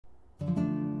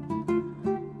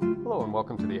and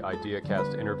welcome to the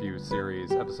IdeaCast interview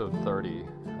series, episode 30.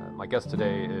 My guest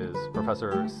today is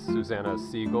Professor Susanna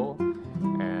Siegel,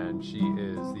 and she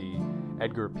is the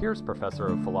Edgar Pierce Professor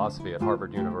of Philosophy at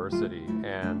Harvard University,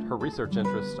 and her research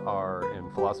interests are in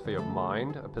philosophy of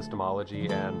mind, epistemology,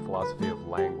 and philosophy of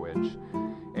language.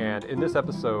 And in this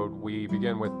episode, we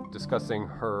begin with discussing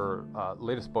her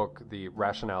latest book, The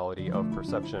Rationality of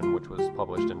Perception, which was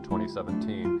published in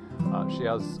 2017. She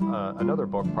has another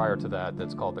book prior to that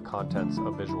that's called The Contents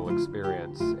of Visual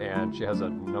Experience, and she has a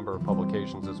number of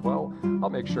publications as well. I'll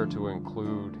make sure to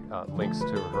include links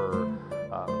to her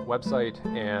website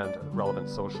and relevant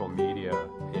social media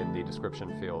in the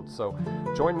description field. So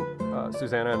join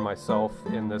Susanna and myself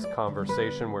in this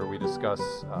conversation where we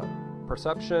discuss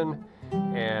perception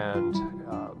and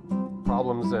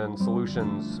problems and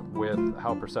solutions with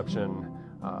how perception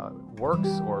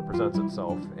works or presents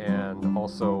itself, and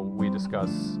also we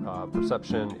discuss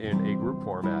perception in a group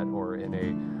format or in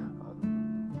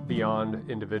a beyond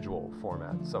individual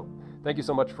format. So thank you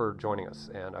so much for joining us,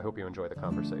 and I hope you enjoy the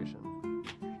conversation.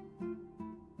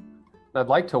 I'd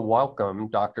like to welcome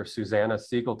Dr. Susanna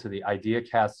Siegel to the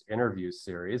IdeaCast interview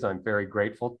series. I'm very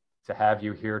grateful to have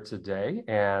you here today,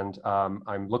 and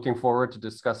I'm looking forward to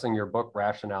discussing your book,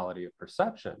 Rationality of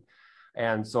Perception.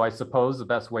 And so I suppose the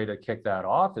best way to kick that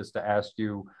off is to ask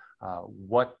you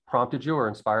what prompted you or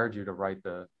inspired you to write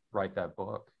that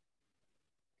book.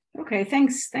 Okay,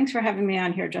 thanks for having me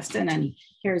on here, Justin. And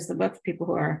here's the book for people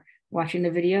who are watching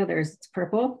the video. It's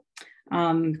purple,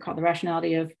 called The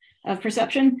Rationality of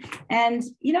Perception. And,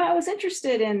 I was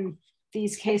interested in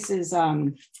these cases.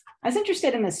 I was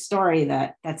interested in this story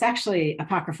that's actually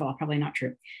apocryphal, probably not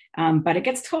true, but it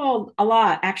gets told a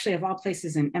lot, actually, of all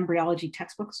places, in embryology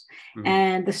textbooks. Mm-hmm.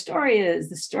 And the story is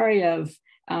the story of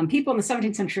people in the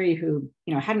 17th century who,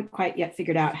 hadn't quite yet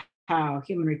figured out how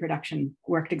human reproduction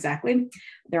worked exactly.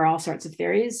 There are all sorts of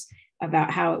theories about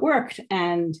how it worked,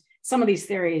 and some of these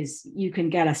theories you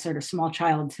can get a sort of small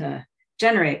child to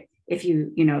generate if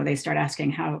they start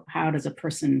asking how does a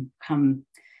person come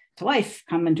to life,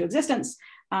 come into existence.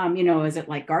 Is it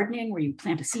like gardening where you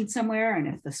plant a seed somewhere, and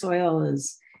if the soil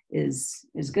is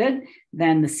good,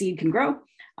 then the seed can grow?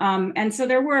 And so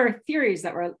there were theories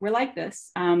that were like this,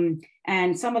 and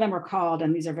some of them were called,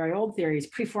 and these are very old theories,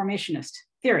 preformationist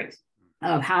theories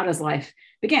of how does life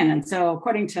begin. And so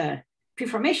according to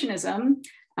preformationism,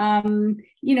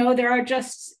 there are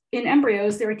just, in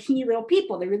embryos, there are teeny little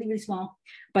people. They're really, really small,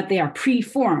 but they are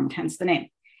preformed, hence the name.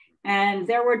 And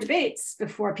there were debates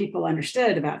before people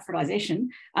understood about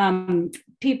fertilization.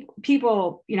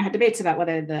 People, had debates about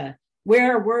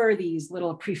where were these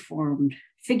little preformed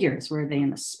figures? Were they in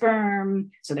the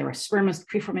sperm? So there were spermist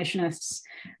preformationists.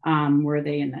 Were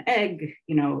they in the egg?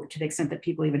 To the extent that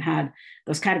people even had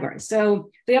those categories. So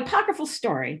the apocryphal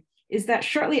story is that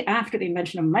shortly after the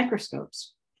invention of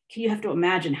microscopes, you have to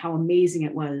imagine how amazing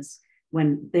it was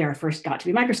when they first got to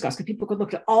be microscopes, because people could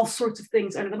look at all sorts of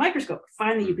things under the microscope.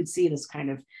 Finally, you could see this kind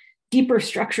of deeper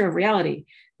structure of reality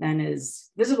than is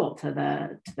visible to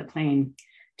the plain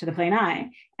eye.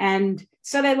 And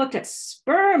so they looked at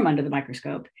sperm under the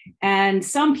microscope, and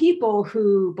some people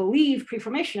who believed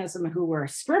preformationism, who were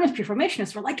spermist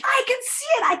preformationists, were like,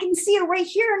 I can see it right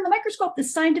here in the microscope,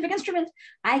 this scientific instrument.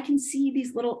 I can see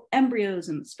these little embryos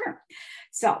in the sperm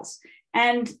cells.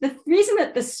 And the reason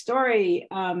that this story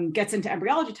gets into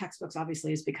embryology textbooks,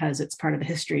 obviously, is because it's part of the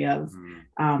history of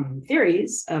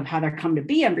theories of how there come to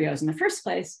be embryos in the first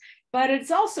place. But it's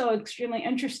also an extremely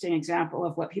interesting example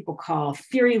of what people call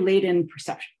theory-laden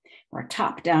perception, or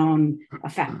top-down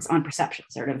effects on perception,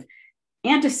 sort of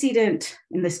antecedent,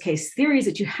 in this case, theories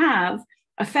that you have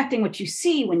affecting what you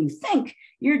see when you think.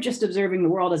 You're just observing the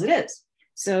world as it is.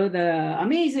 So the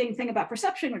amazing thing about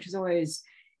perception, which is always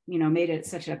made it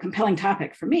such a compelling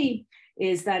topic for me,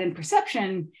 is that in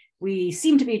perception, we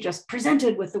seem to be just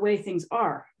presented with the way things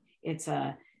are. It's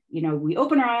we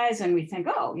open our eyes and we think,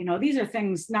 these are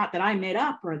things not that I made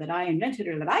up or that I invented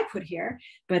or that I put here,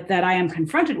 but that I am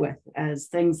confronted with as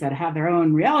things that have their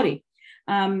own reality.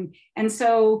 And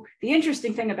so the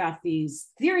interesting thing about these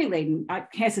theory-laden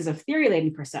cases of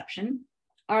theory-laden perception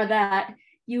are that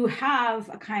you have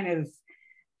a kind of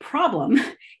problem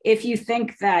if you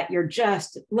think that you're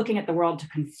just looking at the world to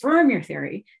confirm your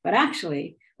theory, but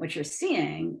actually what you're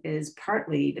seeing is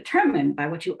partly determined by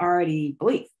what you already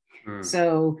believe.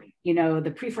 So,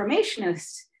 the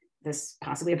preformationist, this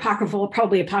probably apocryphal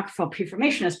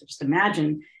preformationist, but just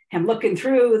imagine him looking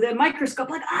through the microscope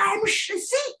like, I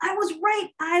was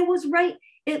right.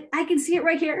 I can see it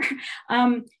right here.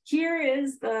 Here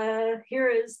is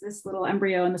this little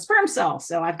embryo in the sperm cell.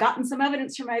 So I've gotten some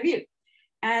evidence for my view.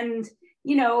 And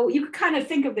you could kind of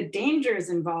think of the dangers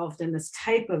involved in this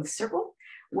type of circle,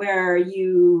 where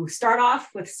you start off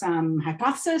with some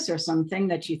hypothesis or something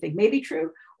that you think may be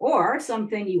true, or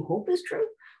something you hope is true,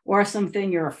 or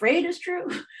something you're afraid is true,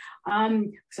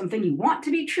 something you want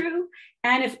to be true.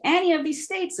 And if any of these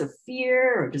states of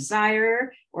fear or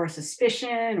desire or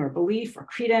suspicion or belief or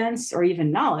credence or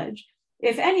even knowledge,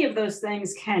 if any of those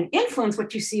things can influence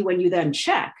what you see when you then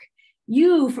check,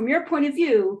 you, from your point of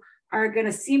view, are going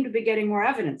to seem to be getting more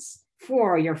evidence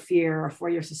for your fear or for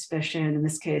your suspicion, in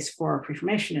this case, for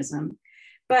pre-formationism.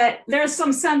 But there's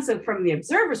some sense of, from the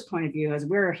observer's point of view, as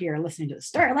we're here listening to the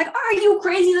story, like, are you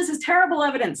crazy? This is terrible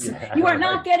evidence. Yeah, you are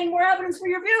not getting more evidence for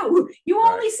your view. You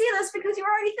only see this because you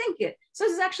already think it. So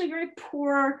this is actually a very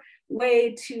poor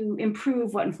way to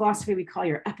improve what in philosophy we call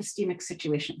your epistemic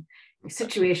situation, a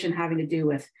situation having to do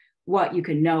with what you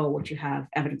can know, what you have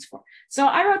evidence for. So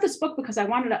I wrote this book because I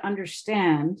wanted to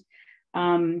understand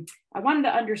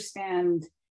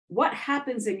what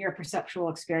happens in your perceptual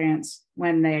experience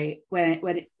when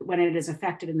it is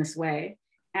affected in this way,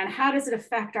 and how does it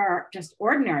affect our just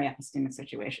ordinary epistemic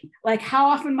situation? Like, how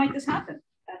often might this happen?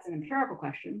 That's an empirical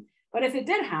question. But if it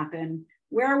did happen,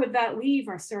 where would that leave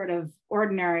our sort of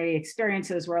ordinary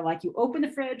experiences, where like you open the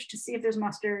fridge to see if there's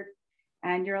mustard,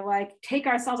 and you're like,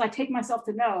 I take myself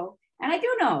to know, and I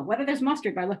do know whether there's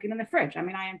mustard by looking in the fridge. I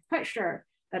mean, I am quite sure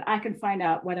that I can find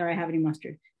out whether I have any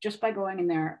mustard just by going in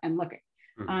there and looking.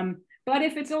 Mm-hmm. But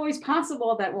if it's always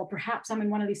possible that, well, perhaps I'm in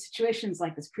one of these situations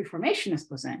like this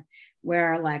pre-formationist was in,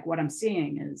 where like what I'm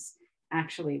seeing is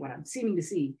actually what I'm seeming to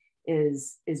see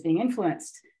is being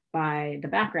influenced by the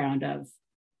background of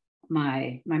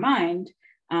my mind,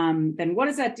 then what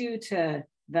does that do to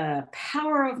the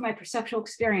power of my perceptual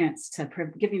experience to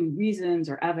give me reasons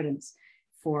or evidence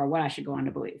for what I should go on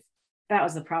to believe? That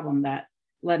was the problem that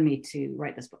led me to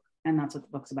write this book. And that's what the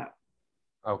book's about.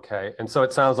 Okay. And so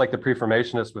it sounds like the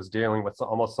pre-formationist was dealing with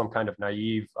almost some kind of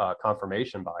naive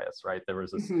confirmation bias, right? There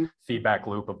was this feedback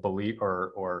loop of belief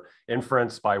or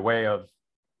inference by way of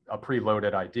a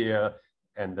preloaded idea.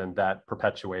 And then that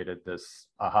perpetuated this,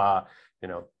 I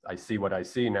see what I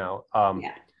see now.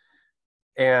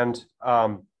 And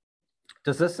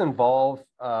does this involve,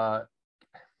 I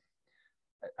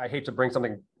hate to bring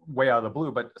something way out of the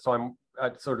blue, but so I'm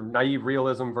sort of naive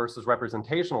realism versus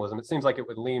representationalism. It seems like it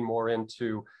would lean more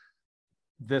into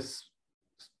this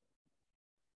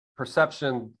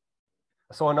perception.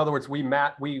 So in other words, we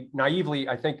naively,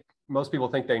 I think most people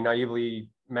think they naively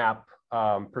map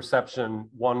perception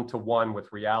one-to-one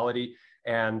with reality,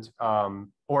 and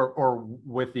or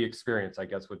with the experience, I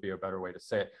guess would be a better way to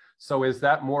say it. So is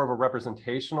that more of a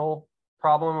representational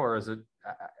problem, or is it?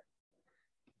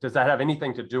 Does that have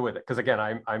anything to do with it? Because again,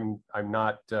 I'm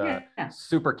not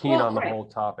super keen on the whole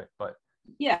topic, but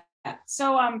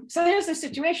so there's a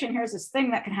situation. Here's this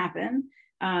thing that can happen.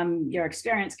 Your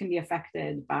experience can be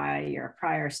affected by your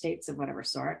prior states of whatever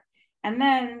sort, and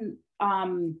then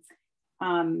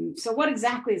so what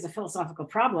exactly is a philosophical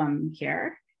problem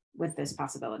here with this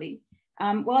possibility?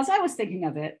 Well, as I was thinking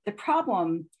of it, the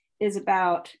problem is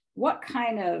about what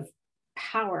kind of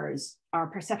powers our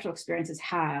perceptual experiences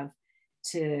have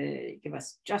to give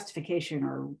us justification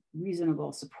or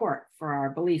reasonable support for our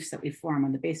beliefs that we form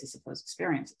on the basis of those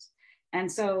experiences.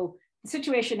 And so the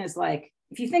situation is like,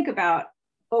 if you think about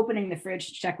opening the fridge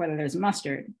to check whether there's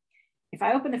mustard, if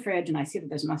I open the fridge and I see that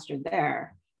there's mustard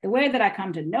there, the way that I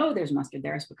come to know there's mustard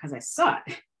there is because I saw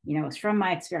it. It's from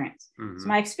my experience. Mm-hmm. So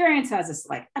my experience has this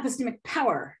like epistemic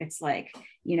power. It's like,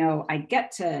 I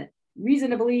get to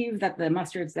reason to believe that the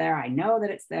mustard's there. I know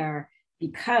that it's there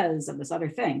because of this other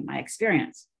thing, my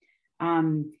experience.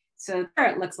 So there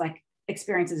it looks like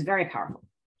experience is very powerful.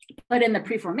 But in the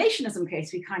pre-formationism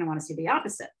case, we kind of want to see the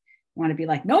opposite. We want to be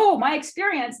like, no, my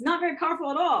experience, not very powerful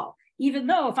at all. Even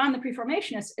though if I'm the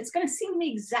pre-formationist, it's going to seem to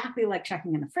me exactly like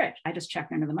checking in the fridge. I just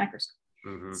checked under the microscope.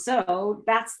 Mm-hmm. So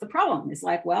that's the problem. It's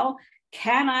like, well,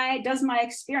 does my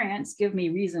experience give me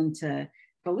reason to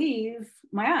believe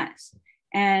my eyes?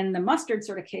 And the mustard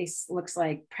sort of case looks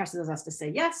like presses us to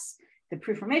say yes. The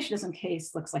pre-formationism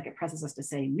case looks like it presses us to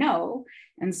say no.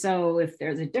 And so if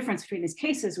there's a difference between these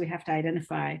cases, we have to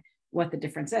identify what the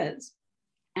difference is.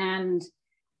 And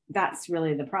that's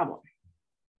really the problem.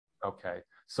 Okay.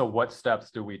 So what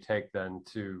steps do we take then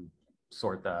to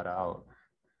sort that out?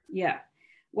 Yeah.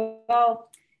 Well,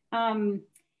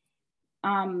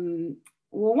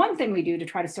 one thing we do to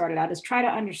try to sort it out is try to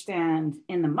understand,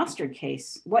 in the mustard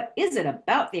case, what is it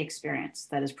about the experience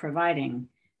that is providing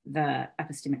the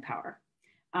epistemic power?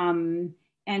 And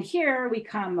here we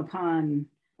come upon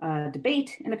a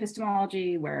debate in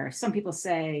epistemology where some people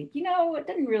say, it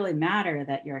didn't really matter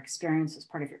that your experience is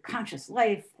part of your conscious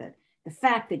life, that the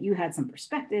fact that you had some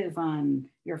perspective on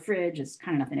your fridge has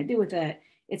kind of nothing to do with it.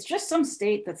 It's just some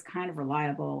state that's kind of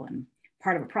reliable and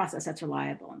part of a process that's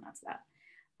reliable, and that's that.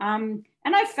 And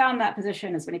I've found that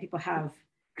position, as many people have,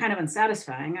 kind of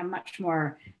unsatisfying. I'm much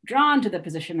more drawn to the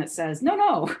position that says,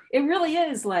 no, it really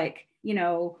is like,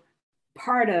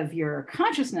 part of your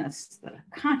consciousness, the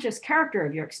conscious character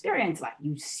of your experience, like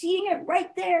you seeing it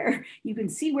right there. You can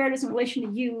see where it is in relation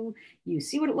to you. You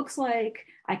see what it looks like.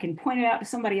 I can point it out to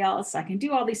somebody else. I can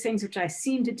do all these things, which I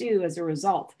seem to do as a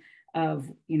result of,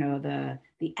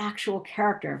 the actual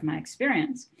character of my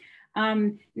experience.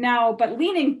 But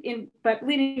leaning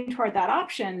toward that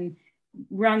option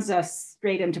runs us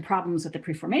straight into problems with the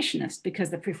preformationist, because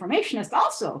the preformationist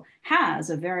also has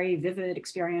a very vivid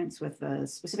experience with a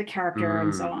specific character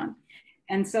and so on.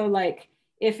 And so, like,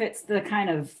 if it's the kind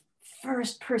of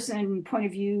first person point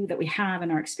of view that we have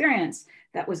in our experience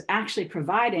that was actually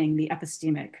providing the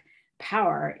epistemic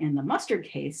power in the mustard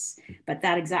case, but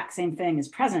that exact same thing is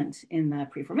present in the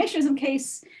preformationism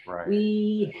case, right,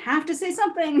 we have to say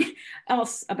something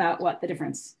else about what the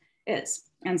difference is.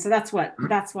 And so that's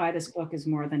why this book is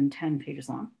more than 10 pages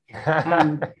long,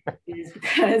 is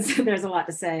because there's a lot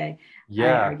to say. I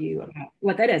argue about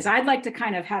what that is. I'd like to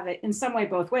kind of have it in some way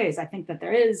both ways. I think that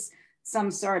there is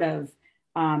some sort of,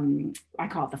 I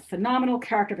call it the phenomenal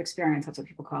character of experience. That's what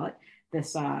people call it.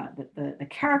 This, the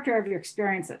character of your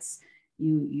experience that's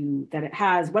that it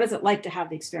has. What is it like to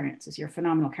have the experience is your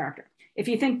phenomenal character. If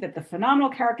you think that the phenomenal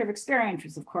character of experience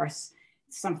is, of course,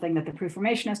 something that the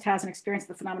preformationist has an experience of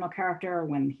the phenomenal character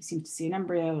when he seems to see an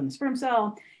embryo in the sperm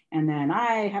cell, and then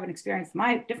I have an experience of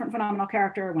my different phenomenal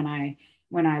character when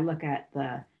I look at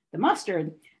the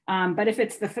mustard. But if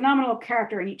it's the phenomenal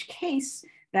character in each case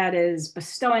that is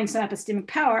bestowing some epistemic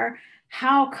power,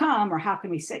 how come, or how can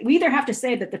we say, we either have to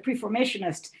say that the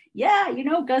preformationist,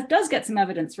 does get some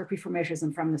evidence for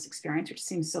preformationism from this experience, which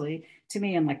seems silly to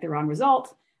me and like the wrong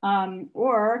result,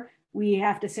 or we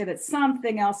have to say that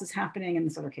something else is happening in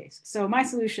this other case. So my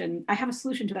solution, I have a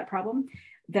solution to that problem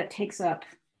that takes up,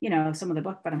 some of the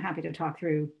book, but I'm happy to talk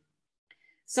through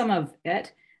some of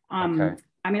it. Okay.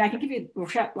 I mean, I can give you,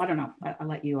 I don't know, I'll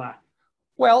let you.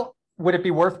 Well, would it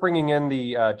be worth bringing in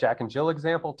the Jack and Jill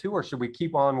example too, or should we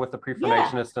keep on with the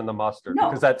preformationist and the mustard? No.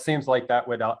 Because that seems like that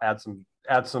would add some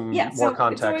more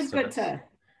context. It's always good to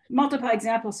multiply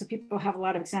examples so people have a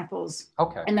lot of examples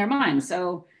in their mind.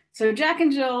 So Jack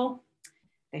and Jill,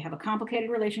 they have a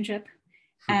complicated relationship.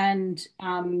 And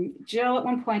Jill at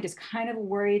one point is kind of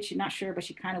worried. She's not sure, but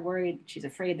she's kind of worried. She's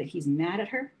afraid that he's mad at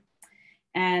her.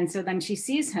 And so then she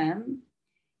sees him.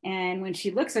 And when she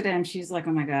looks at him, she's like,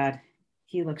 oh my God,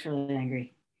 he looks really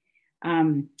angry.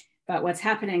 But what's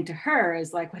happening to her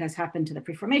is like what has happened to the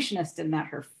preformationist, in that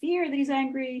her fear that he's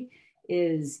angry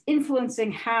is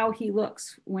influencing how he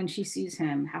looks when she sees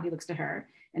him, how he looks to her.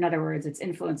 In other words, it's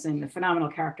influencing the phenomenal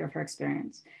character of her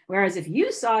experience. Whereas if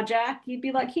you saw Jack, you'd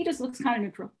be like, he just looks kind of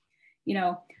neutral,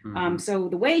 So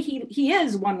the way he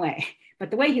is one way, but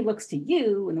the way he looks to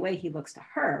you and the way he looks to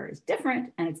her is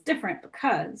different. And it's different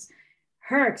because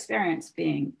her experience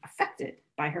being affected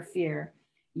by her fear,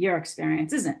 your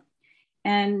experience isn't.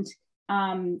 And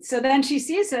so then she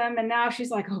sees him, and now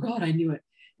she's like, oh God, I knew it,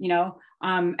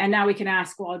 and now we can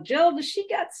ask, well, Jill, does she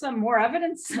get some more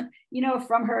evidence,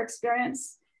 from her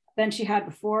experience than she had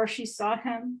before she saw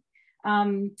him?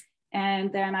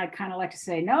 And then I'd kind of like to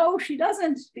say, no, she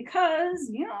doesn't, because,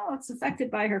 it's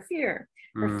affected by her fear.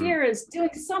 Her fear is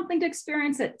doing something to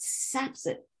experience that saps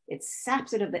it. It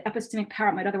saps it of the epistemic power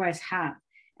it might otherwise have.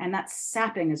 And that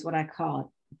sapping is what I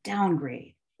call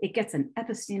downgrade. It gets an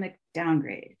epistemic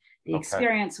downgrade. The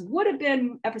experience would have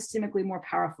been epistemically more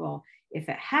powerful if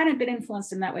it hadn't been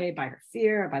influenced in that way by her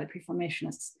fear or by the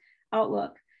preformationist's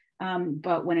outlook.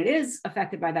 But when it is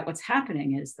affected by that, what's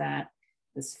happening is that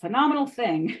this phenomenal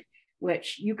thing,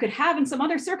 which you could have in some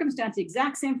other circumstance, the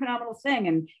exact same phenomenal thing,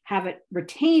 and have it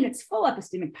retain its full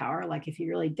epistemic power, like if he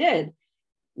really did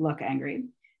look angry.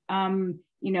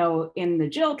 In the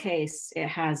Jill case, it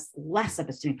has less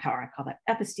epistemic power. I call that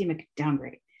epistemic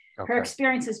downgrade. Her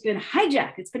experience has been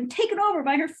hijacked. It's been taken over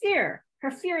by her fear.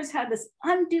 Her fear has had this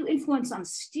undue influence on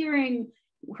steering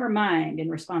her mind in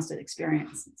response to the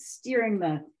experience, steering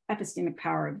the epistemic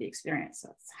power of the experience.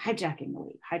 So it's hijacking the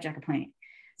leap, hijack a plane.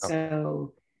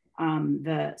 So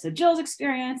Jill's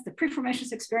experience, the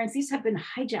preformationist experience, these have been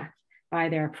hijacked by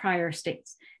their prior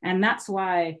states. And that's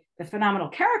why the phenomenal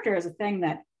character is a thing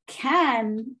that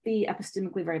can be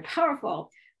epistemically very powerful,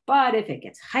 but if it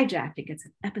gets hijacked, it gets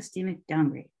an epistemic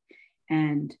downgrade.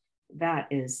 And that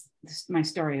is my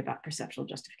story about perceptual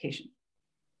justification.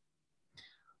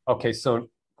 Okay, so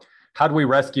how do we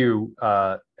rescue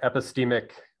epistemic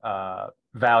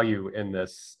value in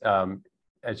this,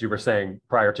 as you were saying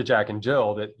prior to Jack and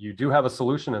Jill, that you do have a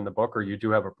solution in the book, or you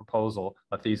do have a proposal,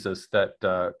 a thesis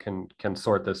that can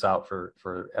sort this out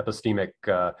for epistemic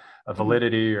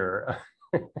validity or.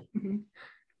 Mm-hmm.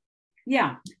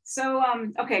 Yeah. So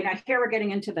okay, now here we're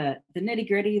getting into the nitty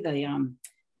gritty,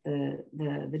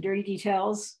 the dirty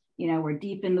details. You know, we're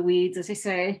deep in the weeds, as they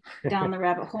say, down the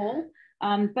rabbit hole.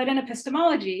 But in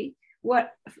epistemology,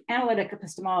 what analytic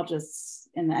epistemologists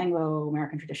in the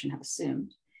Anglo-American tradition have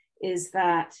assumed is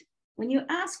that when you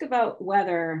ask about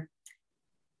whether,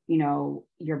 you know,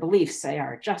 your beliefs, say,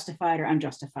 are justified or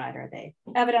unjustified, are they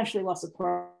evidentially well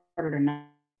supported or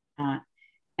not?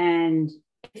 And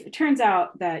if it turns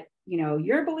out that, you know,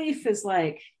 your belief is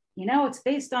like, you know, it's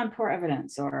based on poor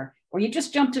evidence, or you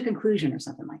just jump to conclusion or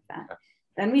something like that,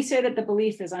 then we say that the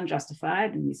belief is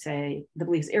unjustified, and we say the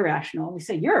belief is irrational. We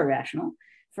say you're irrational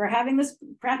for having this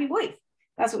crappy belief.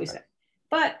 That's what we say.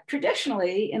 But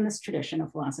traditionally, in this tradition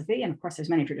of philosophy, and of course there's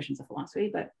many traditions of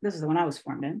philosophy, but this is the one I was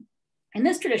formed in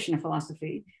this tradition of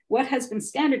philosophy, what has been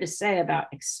standard to say about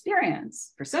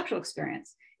experience, perceptual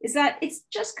experience, is that it's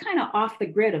just kind of off the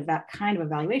grid of that kind of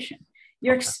evaluation.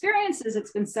 Your experiences,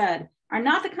 it's been said, are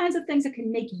not the kinds of things that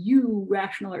can make you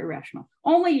rational or irrational,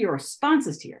 only your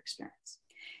responses to your experience.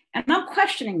 And I'm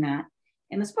questioning that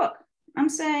in this book. I'm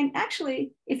saying,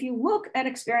 actually, if you look at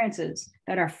experiences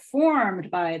that are formed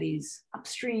by these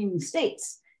upstream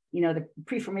states, you know, the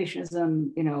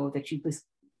preformationism, you know, that you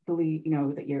believe, you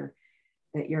know, that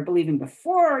you're believing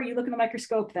before you look in the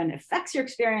microscope, then affects your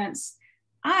experience.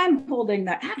 I'm holding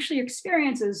that actually your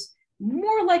experience is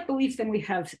more like belief than we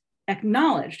have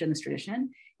acknowledged in this tradition,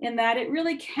 in that it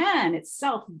really can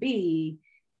itself be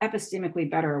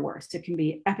epistemically better or worse. It can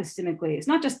be epistemically, it's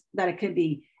not just that it could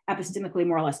be epistemically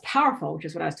more or less powerful, which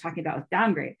is what I was talking about with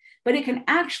downgrade, but it can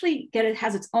actually it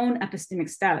has its own epistemic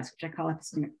status, which I call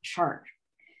epistemic charge.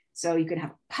 So you could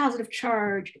have a positive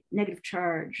charge, negative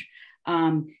charge.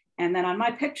 And then on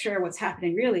my picture, what's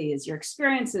happening really is your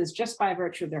experiences, just by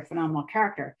virtue of their phenomenal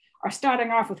character, are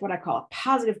starting off with what I call a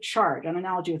positive charge, an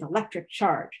analogy with electric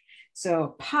charge.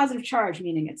 So positive charge,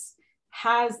 meaning it's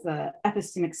has the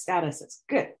epistemic status, it's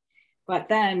good. But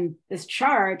then this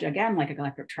charge, again, like an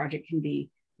electric charge, it can be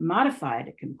modified,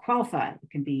 it can be qualified, it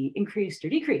can be increased or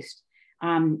decreased.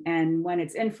 And when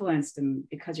it's influenced, and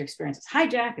because your experience is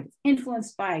hijacked, if it's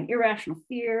influenced by an irrational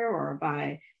fear or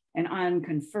by an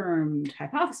unconfirmed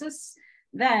hypothesis,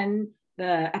 then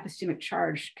the epistemic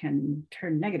charge can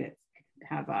turn negative.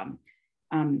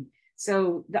 On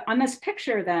this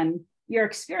picture, then, your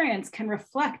experience can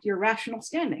reflect your rational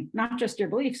standing, not just your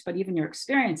beliefs, but even your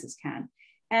experiences can.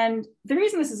 And the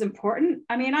reason this is important,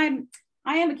 I mean,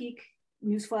 I am a geek,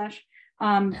 newsflash.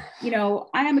 You know,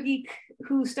 I am a geek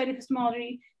who studied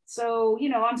epistemology. So, you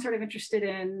know, I'm sort of interested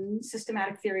in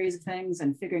systematic theories of things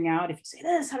and figuring out, if you say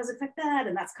this, how does it affect that?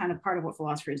 And that's kind of part of what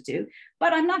philosophers do.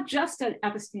 But I'm not just an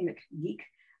epistemic geek.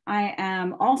 I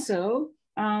am also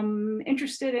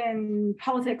interested in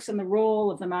politics and the role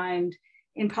of the mind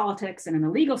in politics and in the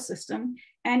legal system.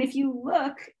 And if you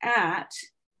look at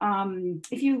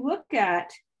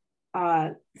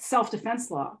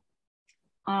self-defense law,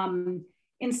 in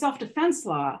self-defense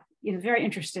law, you know, very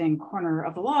interesting corner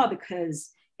of the law,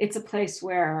 because it's a place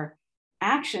where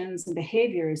actions and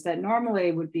behaviors that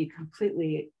normally would be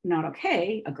completely not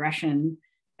okay, aggression,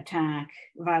 attack,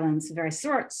 violence of various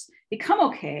sorts, become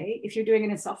okay if you're doing it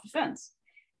in self-defense.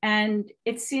 And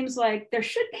it seems like there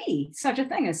should be such a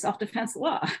thing as self-defense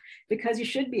law, because you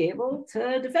should be able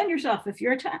to defend yourself if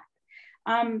you're attacked.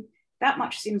 That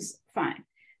much seems fine.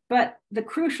 But the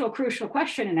crucial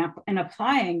question in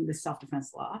applying the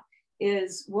self-defense law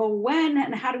is, well, when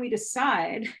and how do we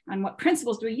decide, on what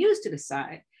principles do we use to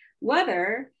decide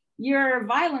whether your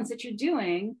violence that you're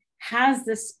doing has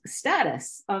this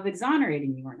status of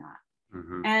exonerating you or not?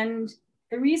 Mm-hmm. And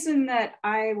the reason that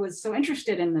I was so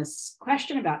interested in this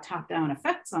question about top-down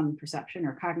effects on perception,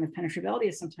 or cognitive penetrability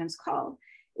is sometimes called,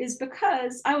 is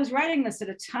because I was writing this at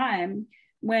a time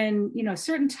when, you know, a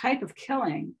certain type of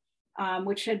killing,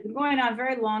 which had been going on a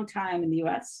very long time in the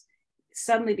US,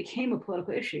 suddenly became a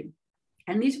political issue.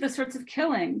 And these are the sorts of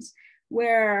killings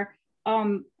where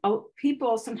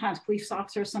people, sometimes police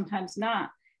officers, sometimes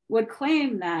not, would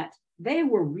claim that they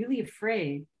were really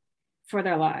afraid for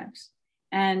their lives.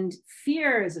 And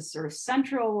fear is a sort of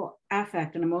central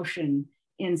affect and emotion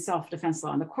in self-defense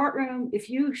law. In the courtroom, if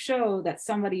you show that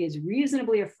somebody is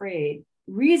reasonably afraid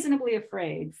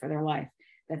for their life,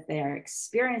 that they are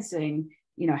experiencing,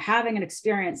 you know, having an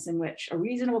experience in which a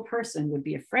reasonable person would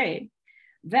be afraid,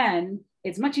 then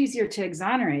it's much easier to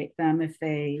exonerate them if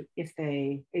they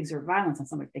exert violence on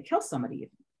somebody, if they kill somebody.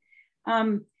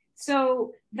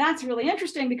 So that's really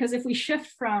interesting, because if we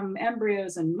shift from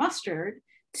embryos and mustard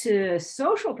to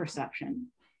social perception,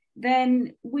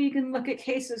 then we can look at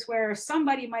cases where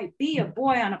somebody might be a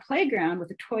boy on a playground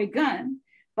with a toy gun,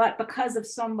 but because of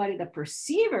somebody, the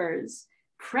perceiver's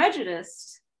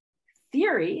prejudiced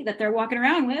theory that they're walking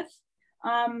around with,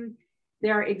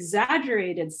 their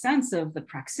exaggerated sense of the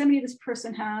proximity this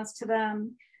person has to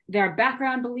them, their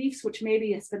background beliefs, which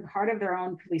maybe has been part of their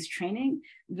own police training,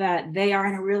 that they are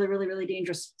in a really, really, really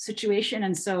dangerous situation.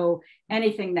 And so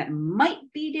anything that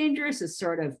might be dangerous is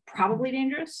sort of probably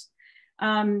dangerous.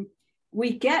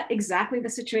 We get exactly the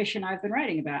situation I've been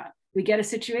writing about. We get a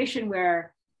situation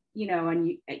where,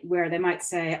 where they might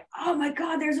say, oh my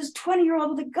God, there's this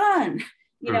 20-year-old with a gun,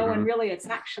 when really it's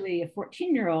actually a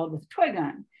 14-year-old with a toy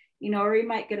gun, or you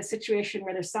might get a situation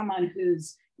where there's someone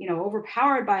who's,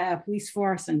 overpowered by a police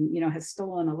force and, has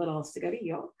stolen a little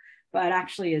cigarillo, but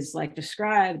actually is like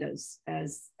described as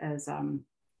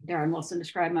Darren Wilson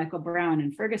described Michael Brown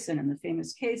and Ferguson in the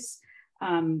famous case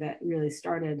that really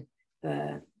started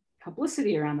the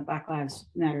publicity around the Black Lives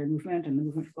Matter movement and the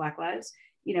movement for Black Lives.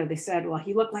 They said, well,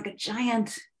 he looked like a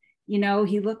giant,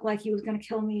 he looked like he was going to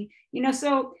kill me,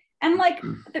 so, and like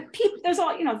there's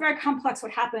all, very complex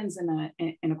what happens in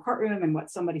a courtroom and what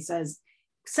somebody says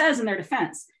in their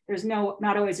defense. There's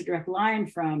not always a direct line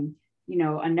from,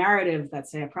 a narrative that,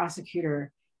 say, a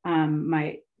prosecutor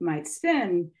might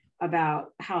spin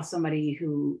about how somebody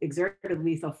who exerted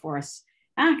lethal force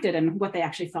acted and what they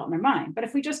actually felt in their mind. But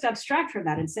if we just abstract from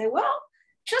that and say, well,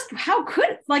 just how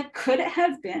could it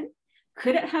have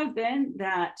been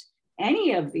that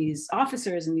any of these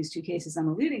officers in these two cases I'm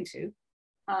alluding to,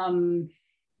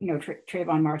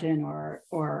 Trayvon Martin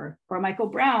or Michael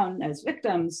Brown as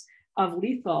victims of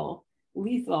lethal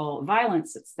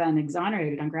violence that's then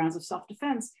exonerated on grounds of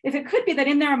self-defense, if it could be that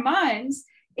in their minds,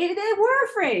 they were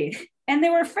afraid, and they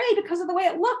were afraid because of the way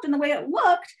it looked, and the way it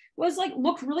looked was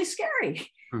looked really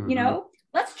scary.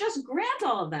 Let's just grant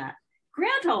all of that.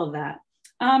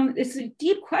 It's a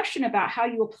deep question about how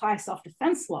you apply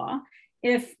self-defense law,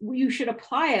 if you should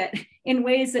apply it in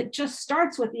ways that just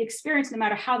starts with the experience, no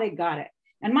matter how they got it.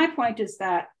 And my point is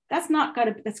that that's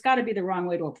got to be the wrong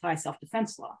way to apply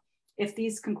self-defense law. If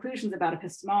these conclusions about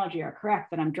epistemology are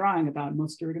correct that I'm drawing about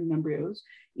mustard and embryos,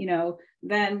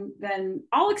 then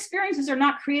all experiences are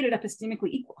not created epistemically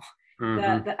equal.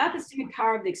 The epistemic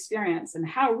power of the experience and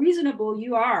how reasonable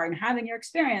you are in having your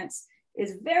experience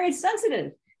is very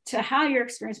sensitive to how your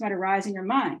experience might arise in your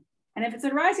mind. And if it's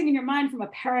arising in your mind from a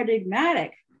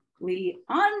paradigmatically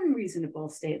unreasonable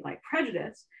state like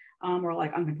prejudice or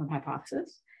like unconfirmed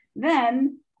hypothesis,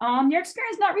 then your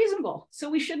experience is not reasonable. So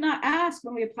we should not ask,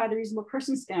 when we apply the reasonable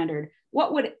person standard,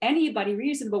 what would anybody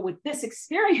reasonable with this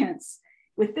experience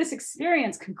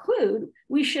conclude?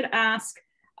 We should ask,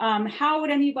 how would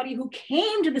anybody who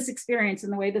came to this experience in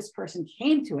the way this person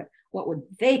came to it, what would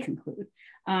they conclude?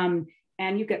 And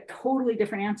you get totally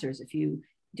different answers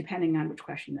depending on which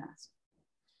question you ask.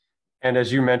 And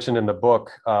as you mentioned in the book,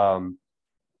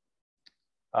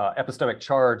 epistemic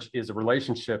charge is a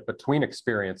relationship between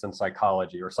experience and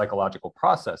psychology or psychological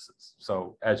processes.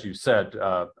 So as you said,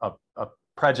 a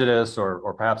prejudice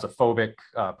or perhaps a phobic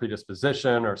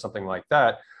predisposition or something like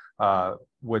that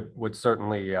would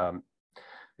certainly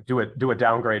do a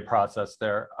downgrade process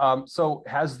there. So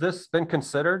has this been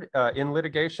considered in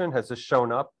litigation? Has this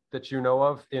shown up that you know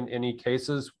of in any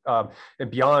cases, and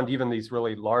beyond even these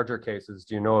really larger cases?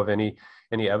 Do you know of any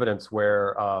evidence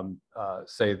where,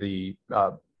 say, the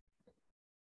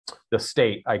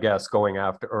state, I guess, going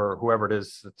after, or whoever it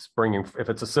is that's bringing, if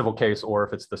it's a civil case or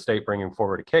if it's the state bringing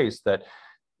forward a case, that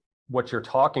what you're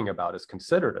talking about is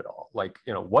considered at all? Like,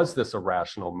 was this a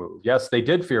rational move? Yes, they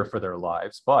did fear for their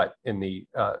lives, but in the,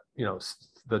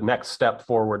 the next step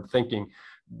forward thinking,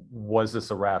 was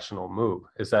this a rational move?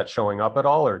 Is that showing up at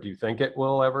all, or do you think it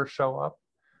will ever show up?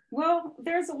 Well,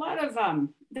 there are a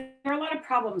lot of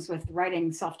problems with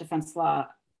writing self-defense law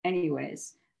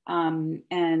anyways.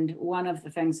 And one of the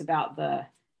things about the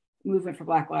movement for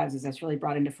Black Lives is that's really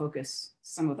brought into focus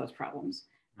some of those problems.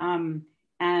 And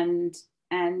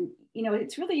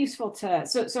it's really useful to,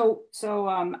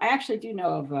 I actually do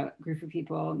know of a group of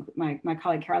people. My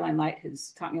colleague Caroline Light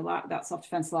has taught me a lot about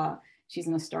self-defense law. She's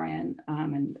an historian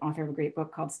and author of a great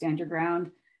book called Stand Your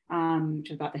Ground, which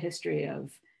is about the history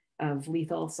of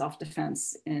lethal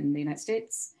self-defense in the United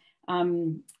States.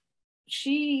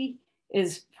 She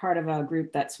is part of a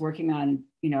group that's working on,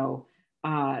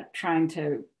 trying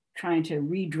to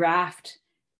redraft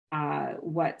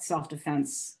what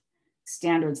self-defense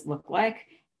standards look like.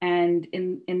 And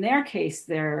in their case,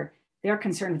 they're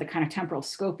concerned with the kind of temporal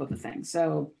scope of the thing.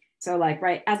 So like,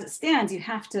 right, as it stands, you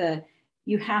have to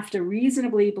you have to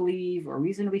reasonably believe or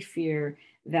reasonably fear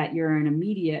that you're in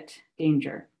immediate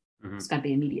danger. Mm-hmm. It's got to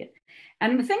be immediate.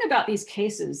 And the thing about these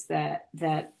cases that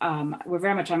were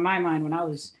very much on my mind when I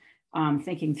was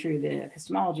thinking through the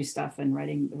epistemology stuff and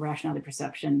writing the Rationality of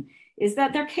Perception is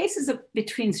that they're cases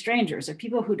between strangers, or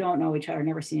people who don't know each other,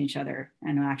 never seen each other,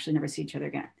 and will actually never see each other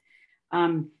again.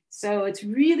 So it's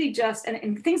really just,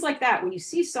 and things like that, when you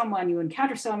see someone, you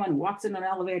encounter someone who walks in an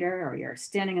elevator, or you're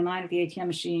standing in line at the ATM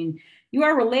machine, you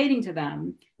are relating to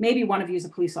them. Maybe one of you is a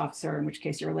police officer, in which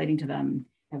case you're relating to them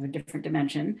of a different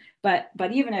dimension. But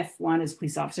even if one is a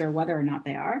police officer, whether or not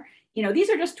they are, these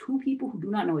are just two people who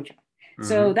do not know each other. Mm-hmm.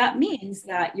 So that means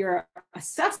that your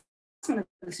assessment of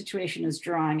the situation is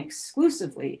drawing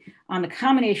exclusively on the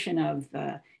combination of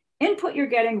the input you're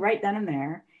getting right then and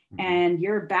there and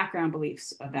your background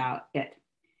beliefs about it,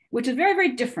 which is very,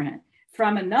 very different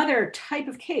from another type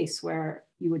of case where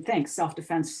you would think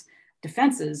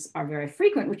defenses are very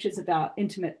frequent, which is about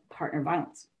intimate partner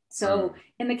violence. So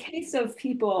in the case of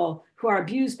people who are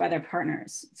abused by their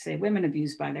partners, say women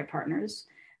abused by their partners,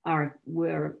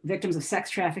 were victims of sex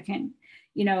trafficking,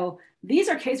 these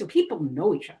are cases where people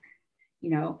know each other.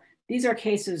 These are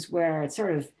cases where it's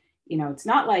sort of, it's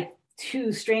not like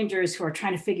two strangers who are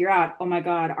trying to figure out, oh my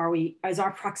God, is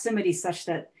our proximity such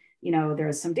that,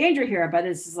 there's some danger here, but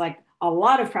this is like a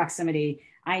lot of proximity.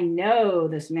 I know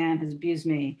this man has abused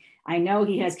me. I know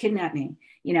he has kidnapped me,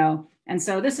 And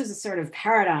so this is a sort of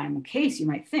paradigm case, you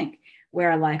might think,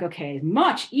 where like, okay,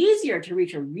 much easier to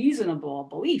reach a reasonable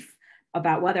belief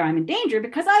about whether I'm in danger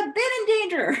because I've been in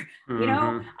danger.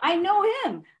 Mm-hmm. I know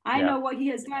him. I know what he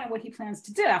has done and what he plans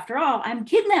to do. After all, I'm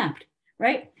kidnapped,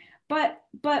 right? But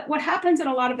what happens in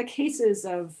a lot of the cases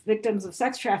of victims of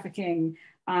sex trafficking,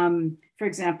 for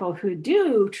example, who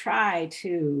do try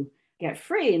to get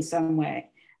free in some way,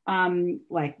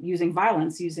 like using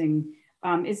violence, is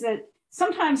that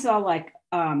sometimes they'll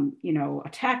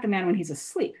attack the man when he's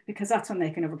asleep because that's when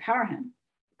they can overpower him.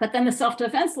 But then the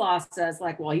self-defense law says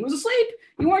like, well, he was asleep.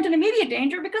 You weren't in immediate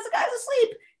danger because the guy's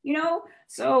asleep,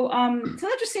 So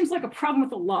that just seems like a problem with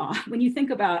the law when you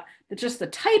think about just the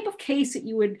type of case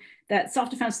that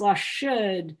self-defense law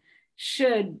should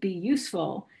be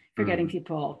useful for getting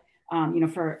people,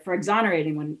 for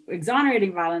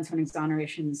exonerating violence when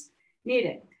exoneration's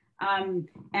needed. And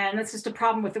that's just a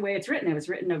problem with the way it's written. It's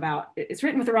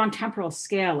written with the wrong temporal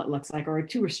scale, it looks like, or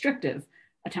too restrictive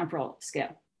a temporal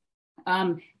scale.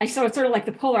 And so it's sort of like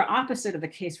the polar opposite of the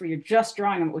case where you're just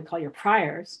drawing on what we call your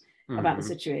priors about the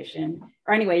situation.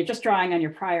 Or anyway, you're just drawing on your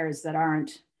priors that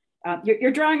aren't,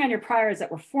 you're drawing on your priors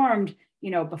that were formed,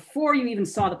 before you even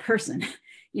saw the person,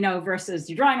 versus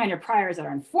you're drawing on your priors that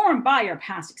are informed by your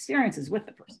past experiences with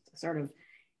the person. So sort of,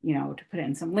 to put it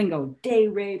in some lingo, de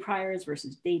re priors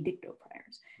versus de dicto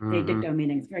priors. De dicto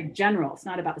meaning it's very general. It's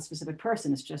not about the specific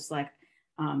person. It's just like,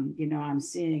 I'm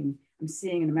seeing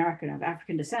an American of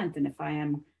African descent, and if I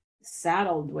am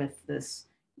saddled with this,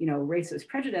 racist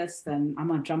prejudice, then I'm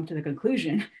going to jump to the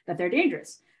conclusion that they're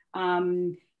dangerous.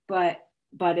 But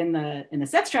in the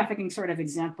sex trafficking sort of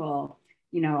example,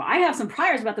 I have some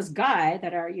priors about this guy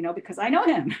that are, because I know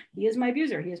him. He is my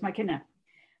abuser. He is my kidnapper.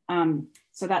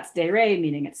 So that's de re,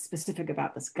 meaning it's specific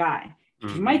about this guy,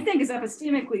 which you might think is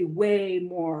epistemically way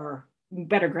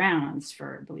better grounds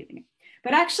for believing it.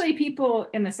 But actually people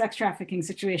in the sex trafficking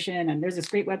situation, and there's this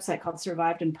great website called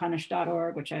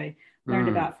survivedandpunished.org, which I learned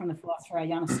about from the philosopher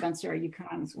Ayanna Spencer at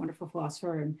UConn, this wonderful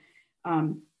philosopher. And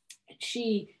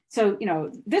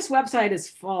this website is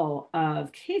full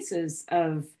of cases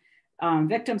of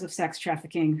victims of sex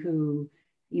trafficking who,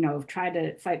 have tried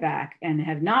to fight back and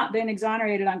have not been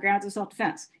exonerated on grounds of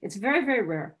self-defense. It's very, very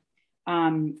rare.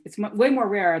 It's way more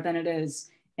rare than it is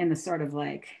in the sort of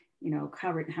like,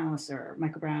 Kyle Rittenhouse or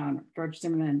Michael Brown or George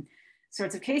Zimmerman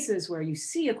sorts of cases where you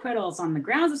see acquittals on the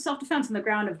grounds of self-defense, on the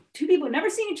ground of two people who've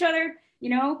never seen each other.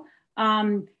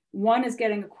 One is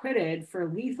getting acquitted for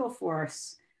lethal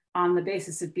force on the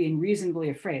basis of being reasonably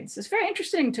afraid. So it's very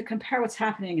interesting to compare what's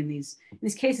happening in these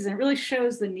cases, and it really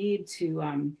shows the need to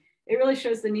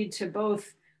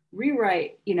both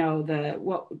rewrite,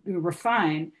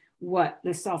 refine what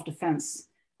the self-defense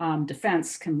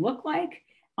defense can look like,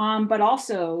 but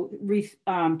also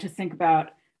to think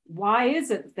about why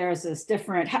is it there's this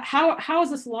different, how is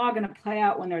this law going to play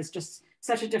out when there's just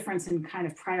such a difference in kind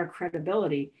of prior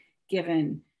credibility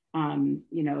given,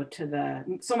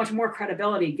 so much more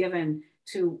credibility given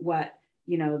to what,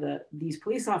 these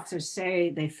police officers say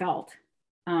they felt,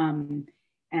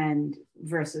 and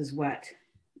versus what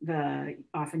the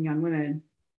often young women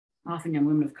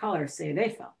of color say they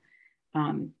felt.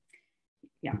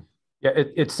 Yeah,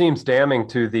 it seems damning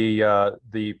to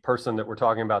the person that we're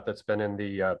talking about that's been in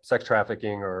the sex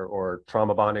trafficking or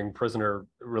trauma bonding prisoner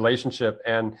relationship,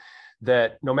 and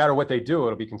that no matter what they do,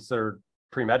 it'll be considered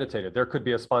premeditated. There could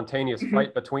be a spontaneous Mhm.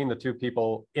 fight between the two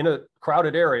people in a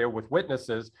crowded area with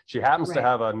witnesses. She happens to Right.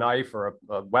 have a knife or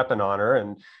a weapon on her,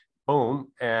 and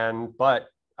boom. But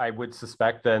I would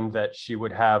suspect then that she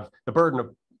would have the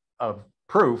burden of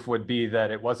proof would be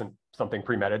that it wasn't something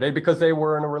premeditated because they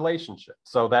were in a relationship.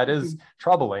 So that is Mhm.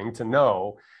 troubling to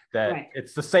know that Right.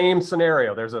 it's the same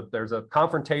scenario. There's a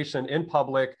confrontation in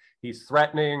public. He's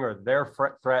threatening or they're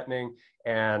threatening,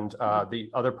 and the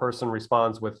other person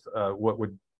responds with what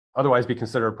would otherwise be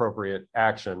considered appropriate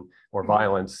action or Mhm.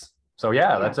 violence. So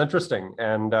yeah, Yeah. that's interesting.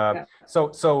 And Yeah.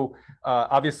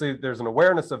 obviously there's an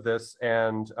awareness of this,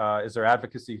 and is there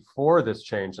advocacy for this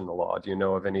change in the law? Do you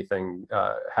know of anything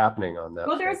happening on that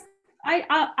Well, front?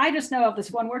 I just know of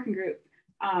this one working group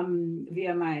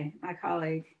via my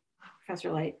colleague,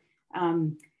 Professor Light.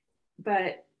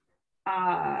 But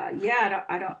yeah,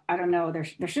 I don't know.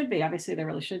 There should be, obviously there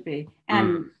really should be.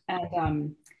 And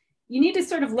you need to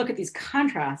sort of look at these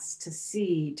contrasts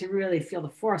to really feel the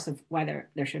force of why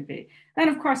there should be. Then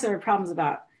of course there are problems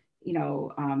about, you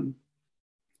know,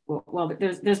 well,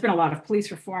 there's been a lot of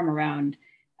police reform around,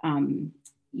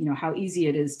 you know, how easy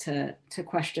it is to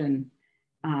question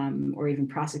or even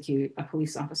prosecute a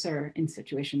police officer in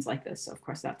situations like this. So of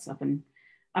course that's up and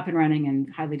running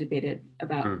and highly debated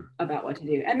about what to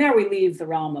do. And there we leave the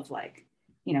realm of, like,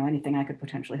 you know, anything I could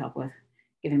potentially help with,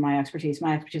 given my expertise.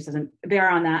 My expertise doesn't bear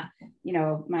on that. You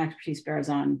know, my expertise bears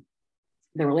on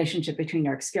the relationship between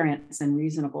our experience and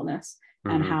reasonableness,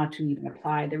 and how to even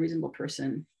apply the reasonable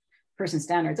person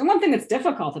standards. And one thing that's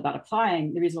difficult about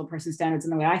applying the reasonable person standards in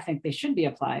the way I think they should be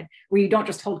applied, where you don't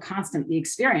just hold constant the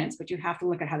experience, but you have to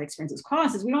look at how the experience is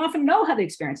caused, is we don't often know how the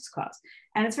experience is caused.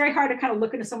 And it's very hard to kind of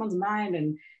look into someone's mind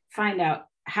and find out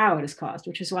how it is caused,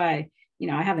 which is why, you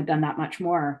know, I haven't done that much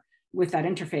more with that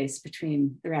interface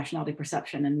between the rationality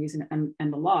perception and reason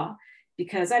and the law,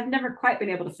 because I've never quite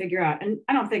been able to figure out, and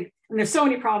I don't think, and there's so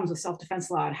many problems with self-defense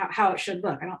law and how it should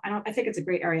look. I think it's a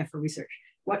great area for research.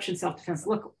 What should self-defense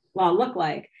law look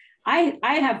like? I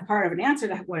have part of an answer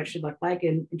to what it should look like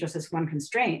in just this one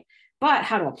constraint, but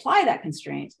how to apply that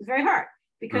constraint is very hard,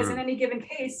 because in any given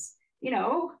case, you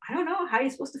know, I don't know, how are you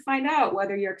supposed to find out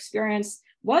whether your experience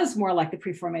was more like the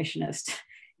preformationist,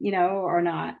 you know, or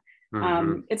not?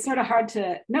 It's sort of hard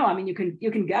to know. I mean,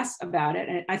 you can guess about it,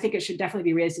 and I think it should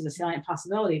definitely be raised as a salient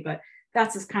possibility, but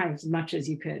that's as kind of as much as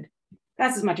you could.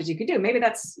 That's as much as you could do. Maybe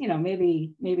that's, you know,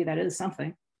 maybe that is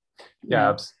something.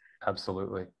 Yeah,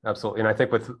 absolutely, absolutely. And I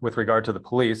think with regard to the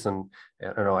police, and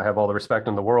I don't know, I have all the respect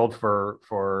in the world for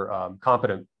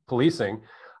competent policing.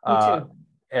 Me too.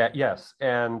 Yes,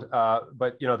 and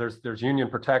but you know, there's union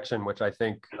protection, which I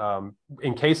think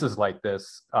in cases like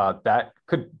this, that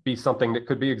could be something that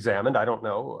could be examined. I don't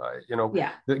know, you know,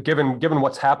 Yeah. given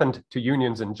what's happened to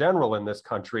unions in general in this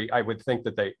country, I would think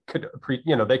that they could,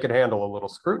 you know, they could handle a little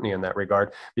scrutiny in that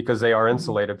regard, because they are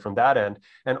insulated from that end.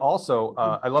 And also,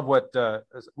 I love what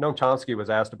Noam Chomsky was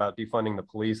asked about defunding the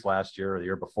police last year or the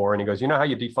year before, and he goes, you know how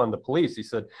you defund the police? He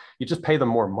said, you just pay them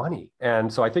more money.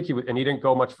 And so I think and he didn't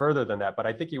go much further than that, but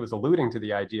I think he was alluding to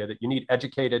the idea that you need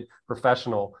educated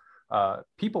professional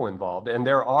people involved. And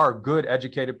there are good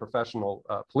educated professional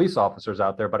police officers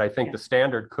out there, but I think the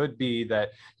standard could be that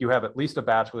you have at least a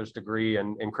bachelor's degree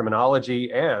in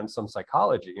criminology and some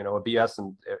psychology, you know, a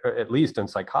BS at least in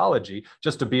psychology,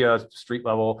 just to be a street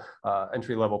level,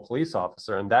 entry level police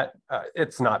officer. And that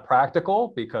it's not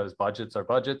practical because budgets are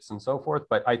budgets and so forth.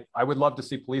 But I would love to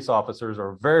see police officers who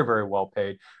are very, very well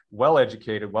paid, well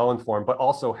educated, well informed, but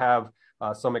also have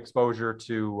some exposure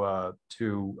to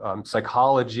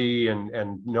psychology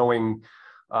and knowing,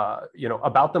 you know,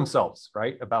 about themselves,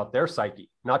 right? About their psyche,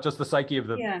 not just the psyche of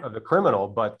the criminal,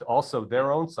 but also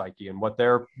their own psyche and what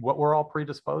we're all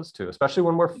predisposed to, especially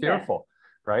when we're fearful,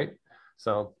 right?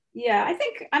 So. Yeah,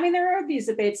 I mean, there are these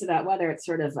debates about whether it's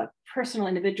sort of a personal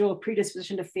individual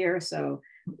predisposition to fear. So,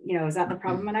 you know, is that the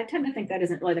problem? And I tend to think that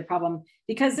isn't really the problem,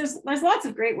 because there's lots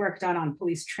of great work done on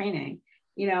police training,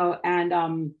 you know, and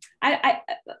I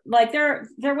like there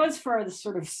was for this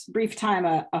sort of brief time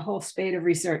a whole spate of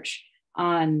research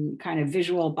on kind of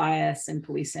visual bias in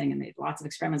policing, and lots of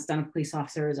experiments done with police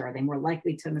officers. Are they more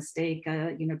likely to mistake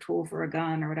a, you know, tool for a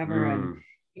gun or whatever? And,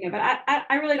 you know, but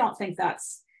I really don't think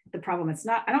that's the problem. It's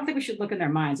not, I don't think we should look in their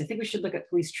minds. I think we should look at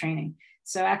police training.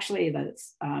 So actually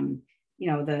that's, you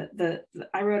know,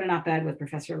 I wrote an op-ed with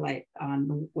Professor Light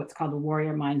on what's called the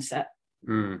warrior mindset.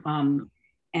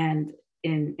 And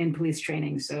in police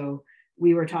training. So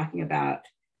we were talking about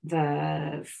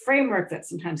the framework that's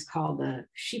sometimes called the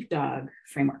sheepdog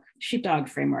framework. Sheepdog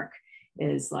framework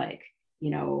is like,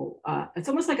 it's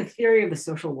almost like a theory of the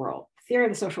social world. Theory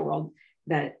of the social world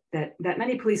that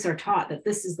many police are taught that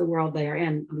this is the world they are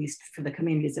in, at least for the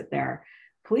communities that they're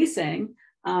policing.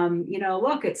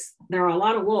 Look, there are a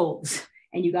lot of wolves,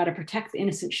 and you got to protect the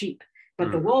innocent sheep.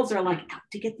 But the wolves are like out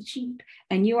to get the sheep,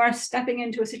 and you are stepping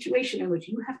into a situation in which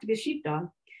you have to be a sheepdog.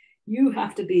 You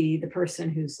have to be the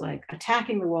person who's like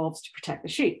attacking the wolves to protect the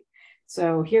sheep.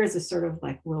 So here's a sort of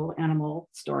like little animal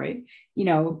story,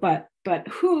 but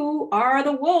who are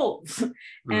the wolves?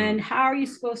 And how are you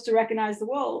supposed to recognize the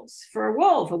wolves for a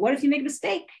wolf? Or what if you make a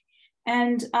mistake?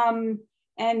 And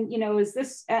is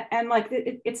this, and like,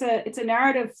 it's a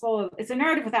narrative it's a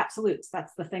narrative with absolutes.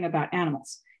 That's the thing about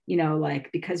animals,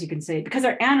 like, because you can say, because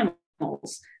they're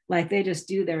animals, like they just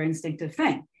do their instinctive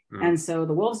thing. And so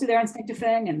the wolves do their instinctive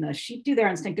thing, and the sheep do their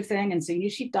instinctive thing. And so you need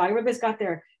sheepdog. Everybody's got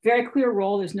their very clear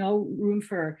role. There's no room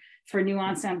for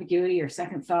nuance, ambiguity, or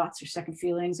second thoughts, or second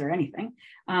feelings, or anything.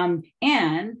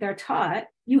 And they're taught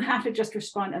you have to just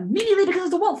respond immediately because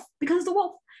it's the wolf,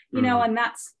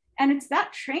 and it's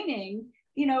that training.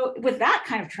 With that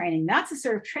kind of training, that's the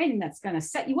sort of training that's going to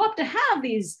set you up to have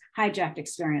these hijacked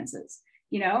experiences.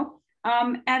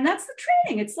 And that's the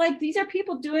training. It's like these are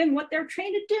people doing what they're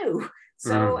trained to do.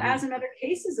 So as in other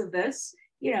cases of this,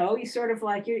 you sort of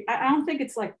like, I don't think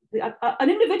it's like an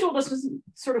individual just was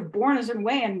sort of born a certain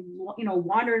way and,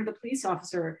 wander into the police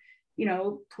officer,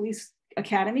 police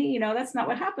academy, that's not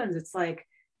what happens. It's like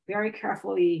very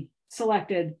carefully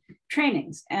selected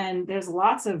trainings. And there's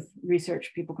lots of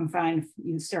research people can find if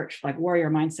you search like warrior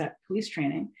mindset police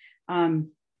training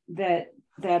that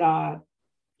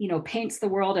paints the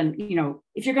world. And,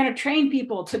 if you're going to train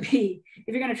people to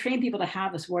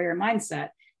have this warrior mindset,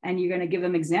 and you're going to give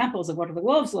them examples of what do the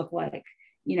wolves look like,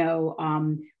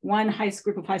 one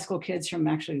group of high school kids from,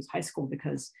 actually it was high school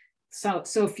because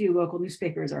so few local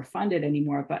newspapers are funded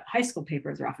anymore, but high school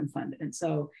papers are often funded. And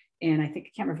so I think,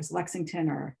 I can't remember if it's Lexington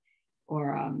or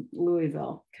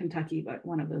Louisville, Kentucky, but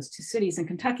one of those two cities in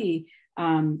Kentucky,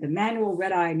 the Manual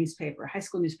Red Eye newspaper, high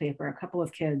school newspaper, a couple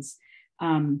of kids,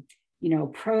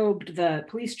 probed the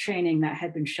police training that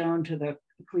had been shown to the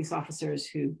police officers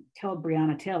who killed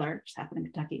Breonna Taylor, which happened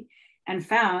in Kentucky, and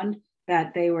found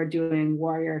that they were doing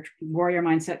warrior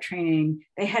mindset training.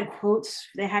 They had quotes.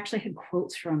 They actually had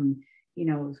quotes from,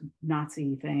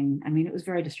 Nazi thing. I mean, it was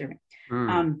very disturbing.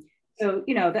 So,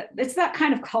 that it's that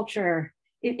kind of culture.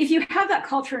 If you have that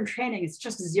culture in training, it's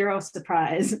just zero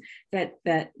surprise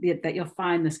that you'll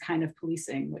find this kind of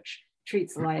policing, which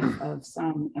treats the life of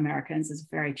some Americans as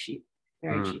very cheap,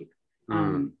 very cheap.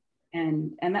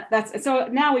 And that's, so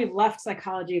now we've left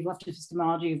psychology, we've left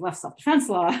epistemology, we've left self-defense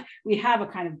law. We have a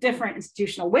kind of different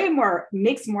institutional, way more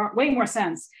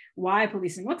sense why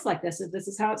policing looks like this, if this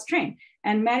is how it's trained.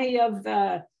 And many of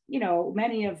the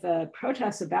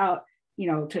protests about,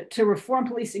 to reform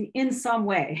policing in some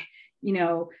way,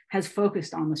 has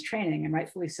focused on this training, and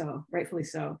rightfully so.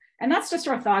 And that's just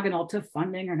orthogonal to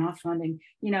funding or not funding,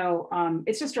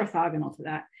 it's just orthogonal to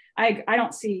that. I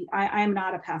am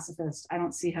not a pacifist. I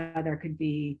don't see how there could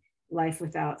be life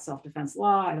without self-defense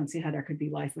law. I don't see how there could be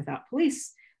life without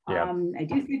police. I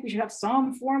do think we should have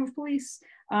some form of police,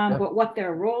 but what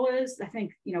their role is, I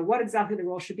think, what exactly the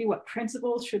role should be, what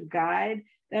principles should guide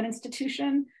that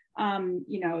institution, that's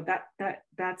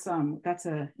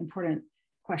an important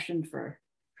question for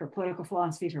political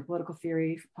philosophy, for political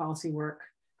theory, for policy work.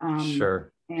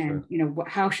 And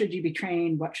how should you be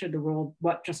trained? What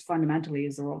just fundamentally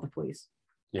is the role of the police?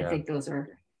 I think those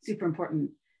are super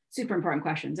important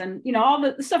questions. And all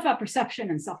the stuff about perception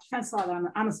and self-defense law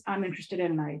that I'm interested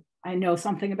in, and I know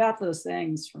something about those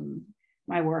things from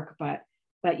my work, but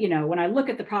when I look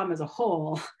at the problem as a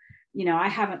whole, I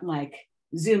haven't like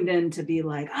zoomed in to be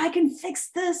like, I can fix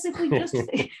this if we just,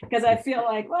 because I feel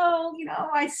like, well,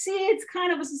 I see it's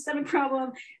kind of a systemic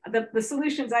problem. The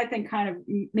solutions, I think, kind of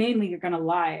mainly are going to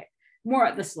lie more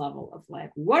at this level of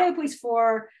like, what are the police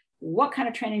for? What kind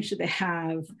of training should they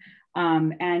have?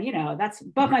 And that's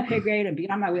above my pay grade and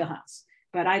beyond my wheelhouse.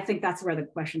 But I think that's where the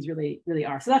questions really, really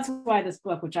are. So that's why this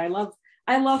book, which I love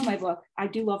my book. I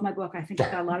do love my book. I think it's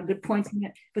got a lot of good points in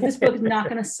it, but this book is not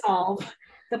going to solve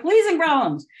the policing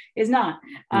problems. Is not.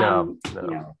 Other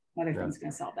things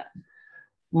going to solve that.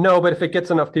 No, but if it gets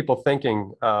enough people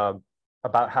thinking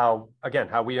about how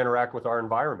we interact with our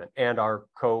environment and our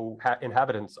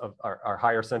co-inhabitants of our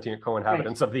higher sentient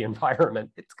co-inhabitants of the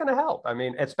environment, it's going to help. I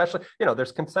mean, especially,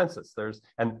 there's consensus.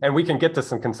 And we can get to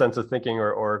some consensus thinking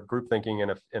or group thinking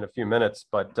in a few minutes.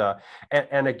 But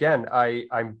and again,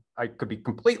 I'm I could be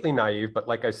completely naive, but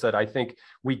like I said, I think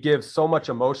we give so much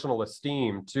emotional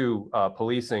esteem to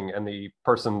policing and the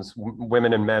persons,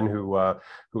 women and men who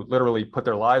literally put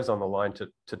their lives on the line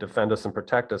to defend us and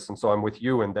protect us. And so I'm with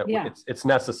you in that it's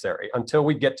necessary. Until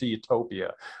we get to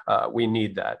utopia, we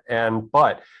need that.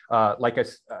 But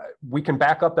we can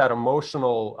back up that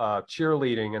emotional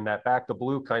cheerleading and that back the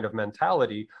blue kind of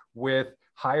mentality with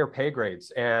higher pay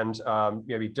grades and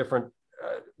maybe different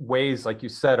ways, like you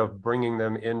said, of bringing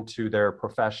them into their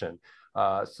profession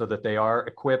so that they are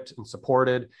equipped and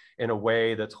supported in a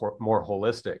way that's more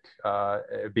holistic,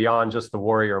 beyond just the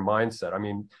warrior mindset. I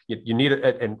mean, you need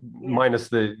it, and minus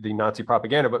the Nazi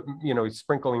propaganda, but, you know,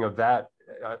 sprinkling of that,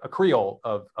 a Creole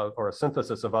or a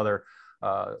synthesis of other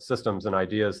systems and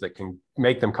ideas that can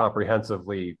make them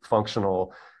comprehensively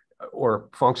functional, or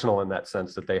functional in that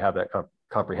sense that they have that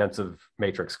comprehensive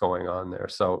matrix going on there.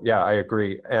 So yeah, I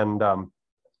agree. And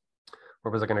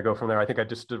where was I going to go from there? I think I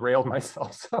just derailed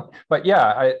myself. So, but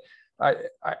yeah,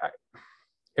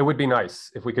 it would be nice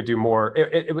if we could do more.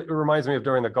 It reminds me of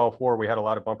during the Gulf War, we had a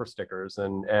lot of bumper stickers,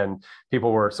 and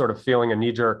people were sort of feeling a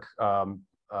knee-jerk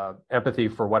empathy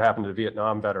for what happened to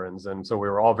Vietnam veterans. And so we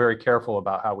were all very careful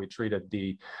about how we treated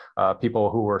the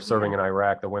people who were serving in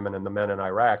Iraq, the women and the men in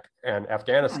Iraq and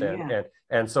Afghanistan.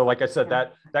 And so, like I said,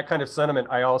 that kind of sentiment,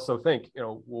 I also think, you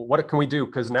know, what can we do?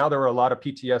 Because now there are a lot of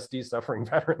PTSD suffering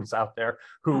veterans out there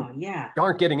who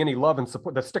aren't getting any love and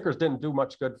support. The stickers didn't do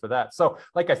much good for that. So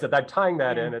like I said, I'm tying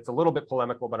that in. It's a little bit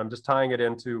polemical, but I'm just tying it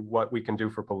into what we can do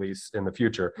for police in the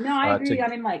future. No, I agree. I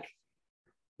mean, like,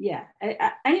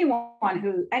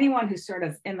 anyone who's sort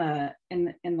of in a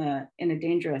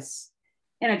dangerous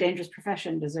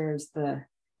profession deserves the,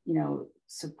 you know,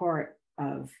 support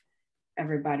of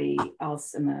everybody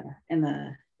else in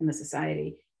the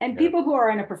society. And people who are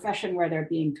in a profession where they're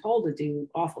being told to do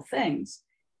awful things,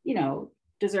 you know,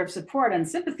 deserve support and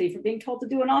sympathy for being told to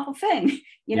do an awful thing.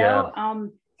 You know,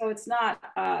 so it's not,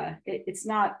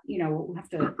 you know, we have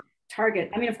to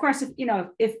target. I mean, of course,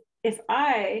 if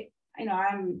I, you know,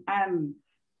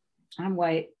 I'm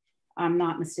white, I'm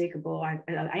not mistakable. I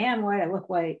am white, I look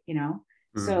white, you know.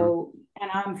 So, and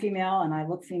I'm female and I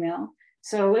look female.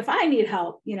 So if I need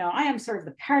help, you know, I am sort of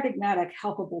the paradigmatic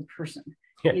helpable person,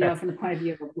 you know, from the point of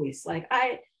view of the police. Like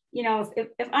you know,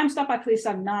 if I'm stopped by police,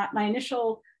 my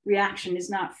initial reaction is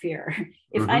not fear.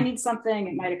 If I need something,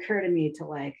 it might occur to me to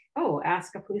like,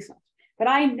 ask a police officer. But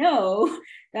I know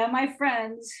that my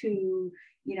friends who,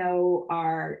 you know,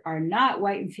 are not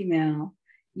white and female,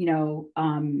 you know,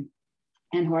 and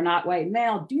who are not white and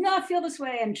male do not feel this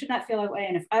way and should not feel that way.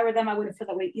 And if I were them, I wouldn't feel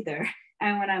that way either.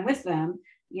 And when I'm with them,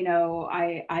 you know,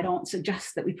 I don't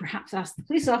suggest that we perhaps ask the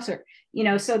police officer, you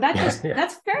know, so that's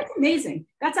very amazing.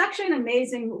 That's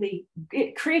actually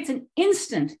it creates an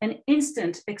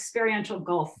instant experiential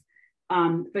gulf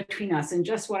between us and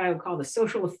just what I would call the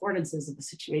social affordances of the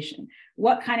situation.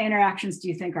 What kind of interactions do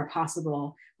you think are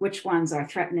possible? Which ones are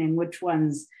threatening? Which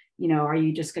ones, you know, are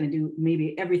you just going to do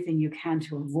maybe everything you can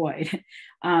to avoid?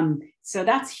 So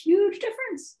that's huge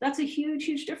difference. That's a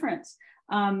huge difference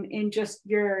in just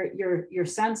your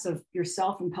sense of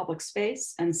yourself in public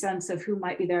space and sense of who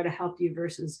might be there to help you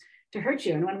versus to hurt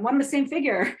you. And when one and the same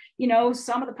figure, you know,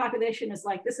 some of the population is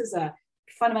like, this is a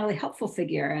fundamentally helpful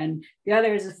figure and the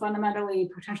other is a fundamentally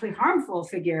potentially harmful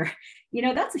figure, you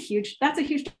know, that's a huge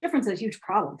difference, a huge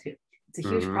problem too. It's a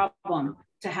huge problem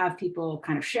to have people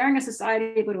kind of sharing a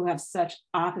society but who have such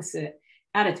opposite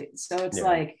attitudes. So it's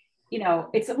like, you know,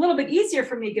 it's a little bit easier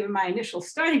for me given my initial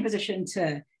starting position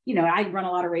to, you know, I run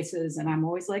a lot of races and I'm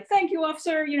always like, thank you,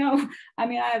 officer, you know, I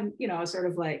mean, I'm, you know, sort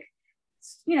of like,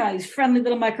 you know, these friendly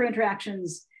little micro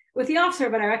interactions with the officer,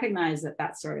 but I recognize that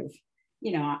that's sort of,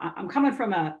 you know, I'm coming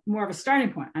from more of a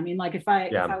starting point. I mean, like if I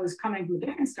was coming from a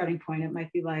different starting point, it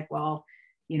might be like, well,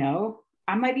 you know,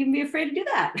 I might even be afraid to do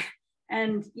that.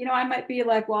 And, you know, I might be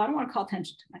like, well, I don't want to call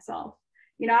attention to myself.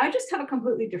 You know, I just have a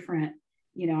completely different,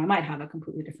 you know, I might have a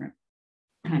completely different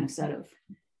kind of set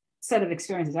of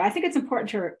experiences. I think it's important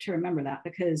to remember that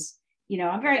because, you know,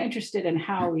 I'm very interested in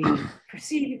how we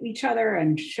perceive each other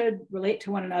and should relate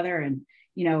to one another and,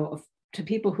 you know, to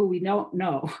people who we don't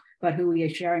know, but who we are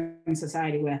sharing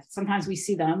society with. Sometimes we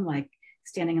see them like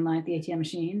standing in line at the ATM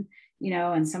machine, you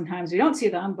know, and sometimes we don't see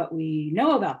them, but we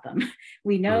know about them.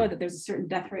 We know that there's a certain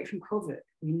death rate from COVID.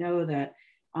 We know that,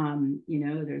 you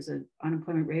know, there's an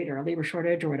unemployment rate or a labor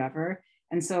shortage or whatever.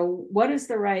 And so what is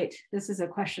the right, this is a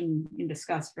question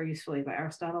discussed very usefully by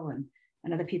Aristotle and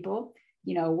other people,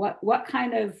 you know, what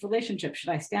kind of relationship should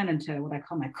I stand into what I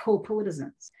call my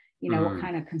co-politicants? You know, what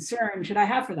kind of concern should I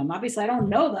have for them? Obviously, I don't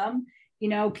know them. You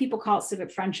know, people call it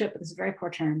civic friendship, but it's a very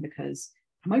poor term because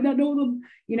I might not know them,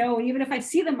 even if I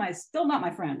see them, I still not my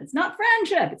friend. It's not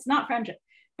friendship. It's not friendship,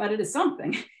 but it is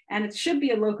something. And it should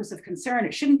be a locus of concern.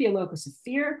 It shouldn't be a locus of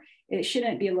fear. It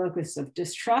shouldn't be a locus of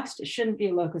distrust. It shouldn't be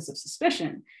a locus of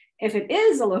suspicion. If it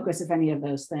is a locus of any of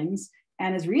those things,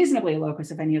 and is reasonably a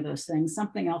locus of any of those things,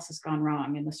 something else has gone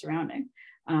wrong in the surrounding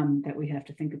that we have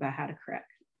to think about how to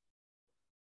correct.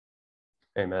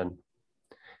 Amen.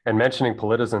 And mentioning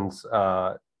politicizens,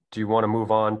 do you want to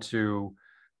move on to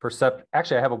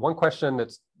Actually, I have one question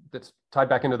that's tied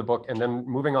back into the book, and then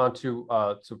moving on to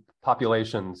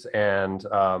populations and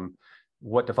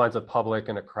what defines a public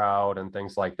and a crowd and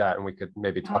things like that. And we could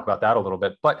maybe talk about that a little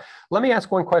bit. But let me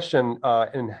ask one question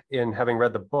in having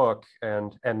read the book,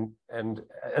 and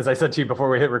as I said to you before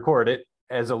we hit record, it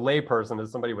as a layperson, as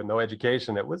somebody with no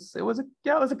education, it was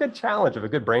a good challenge of a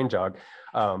good brain jog.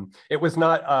 It was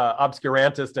not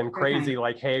obscurantist and crazy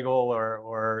like Hegel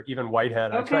or even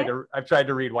Whitehead. Okay. I've tried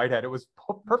to read Whitehead. It was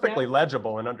perfectly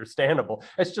legible and understandable.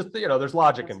 It's just there's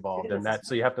logic involved in that,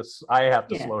 so I have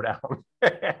to slow down.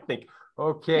 I think,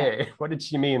 okay, what did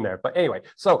she mean there? But anyway,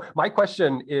 so my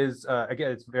question is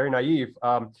again, it's very naive.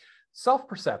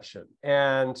 Self-perception,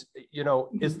 and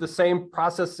is the same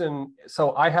process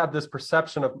so I have this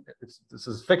perception of, this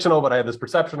is fictional, but I have this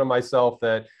perception of myself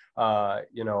that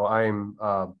I'm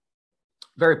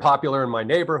very popular in my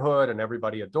neighborhood and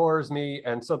everybody adores me,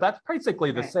 and so that's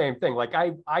basically the same thing. Like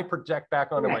I project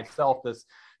back onto myself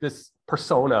this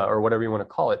persona, or whatever you want to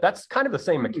call it. That's kind of the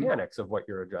same mechanics of what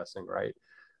you're addressing, right?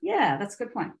 Yeah, that's a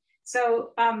good point.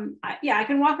 So I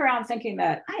can walk around thinking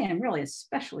that I am really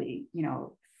especially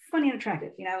funny and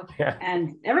attractive,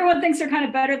 and everyone thinks they're kind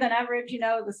of better than average,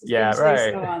 this is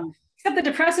right. So, except the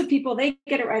depressive people, they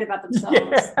get it right about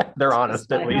themselves. They're honest,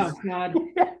 at least.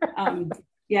 Oh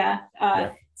God.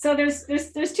 So there's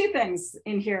two things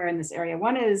in here in this area.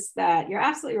 One is that you're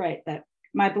absolutely right that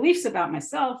my beliefs about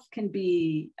myself can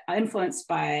be influenced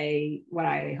by what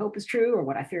I hope is true or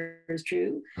what I fear is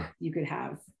true. You could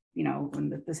have,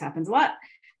 when this happens a lot.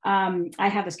 I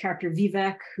have this character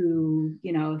Vivek who,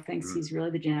 thinks he's really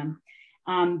the jam.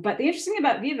 But the interesting thing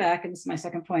about Vivek, and this is my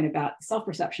second point about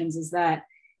self-perceptions, is that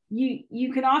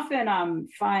you can often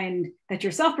find that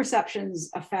your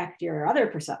self-perceptions affect your other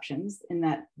perceptions, in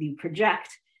that you project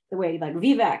the way, like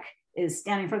Vivek is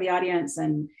standing for the audience,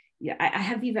 and I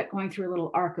have Vivek going through a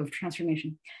little arc of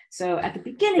transformation. So at the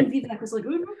beginning, Vivek was like,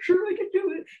 I'm not sure I can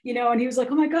do it, and he was like,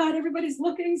 oh my God, everybody's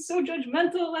looking so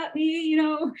judgmental at me,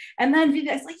 and then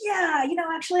Vivek's like, yeah,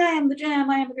 actually I am the jam,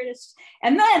 I am the greatest.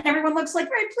 And then everyone looks like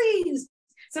very pleased.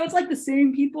 So it's like the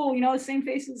same people, the same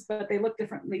faces, but they look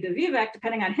differently to Vivek,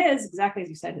 depending on exactly as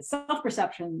you said, his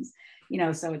self-perceptions,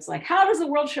 so it's like, how does the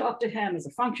world show up to him as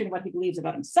a function of what he believes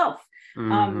about himself?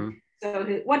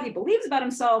 So what he believes about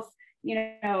himself,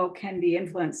 can be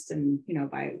influenced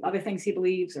by other things he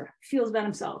believes or feels about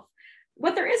himself.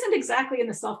 What there isn't exactly in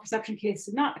the self-perception case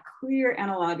is not a clear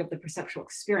analog of the perceptual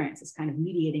experience, this kind of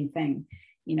mediating thing.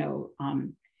 You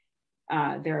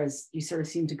sort of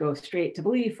seem to go straight to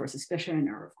belief or suspicion,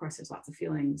 or of course there's lots of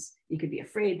feelings. You could be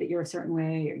afraid that you're a certain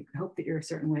way, or you could hope that you're a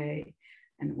certain way,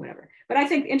 and whatever. But I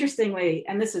think interestingly,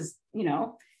 and this is,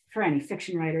 for any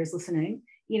fiction writers listening,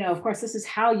 of course, this is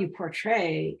how you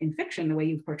portray in fiction. The way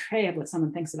you portray what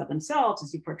someone thinks about themselves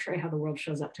is you portray how the world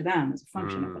shows up to them as a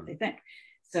function of what they think.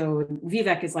 So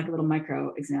Vivek is like a little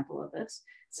micro example of this.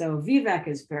 So Vivek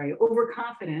is very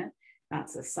overconfident.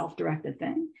 That's a self-directed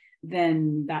thing.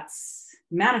 Then that's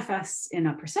manifests in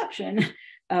a perception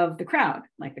of the crowd.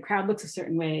 Like the crowd looks a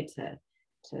certain way to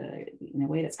in a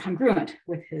way that's congruent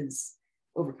with his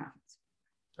overconfidence.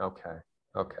 Okay.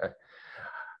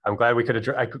 I'm glad we could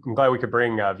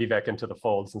bring Vivek into the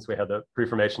fold, since we had the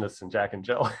pre-formationists and Jack and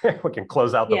Jill. We can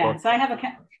close out the book. So I have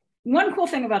one cool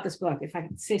thing about this book, if I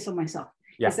could say so myself,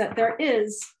 is that there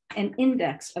is an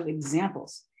index of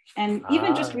examples. And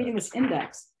even just reading this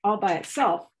index all by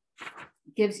itself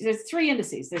there's three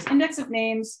indices. There's index of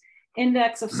names,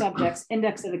 index of subjects,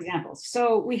 index of examples.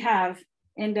 So we have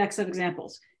index of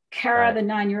examples. Kara, the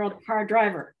 9-year-old car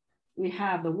driver. We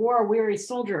have the war-weary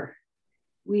soldier.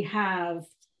 We have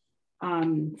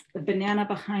the banana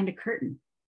behind a curtain.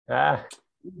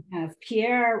 We have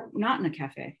Pierre not in a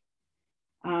cafe.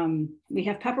 We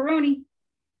have pepperoni.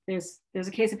 There's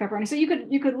a case of pepperoni. So you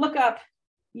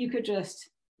could just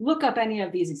look up any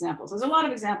of these examples. There's a lot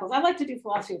of examples. I like to do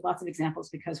philosophy with lots of examples,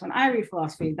 because when I read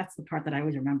philosophy, that's the part that I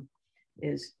always remember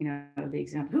is, the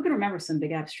example. Who can remember some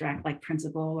big abstract like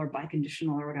principle or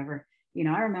biconditional or whatever?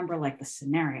 I remember like the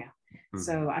scenario.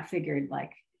 So I figured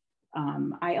like,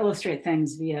 I illustrate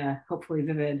things via hopefully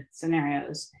vivid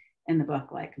scenarios in the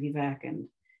book, like Vivek and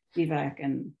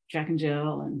Jack and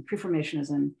Jill and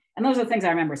pre-formationism. And those are the things I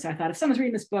remember. So I thought if someone's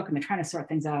reading this book and they're trying to sort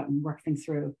things out and work things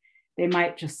through, they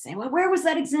might just say, well, where was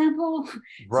that example? So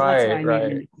that's why I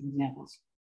made examples.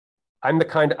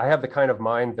 I have the kind of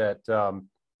mind that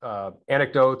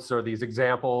anecdotes or these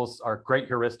examples are great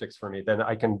heuristics for me. Then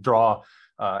I can draw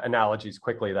analogies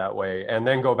quickly that way, and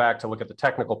then go back to look at the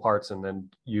technical parts and then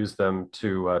use them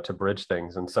to bridge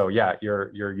things. And so, yeah,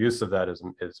 your use of that is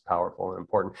powerful and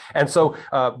important. And so,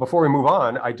 before we move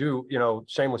on, I do,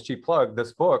 shameless cheap plug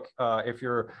this book. If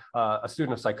you're a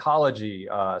student of psychology,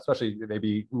 especially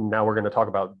maybe now we're going to talk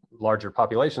about larger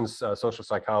populations, social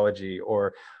psychology,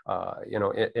 or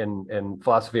in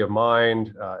philosophy of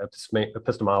mind,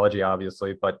 epistemology,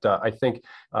 obviously. But I think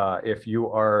if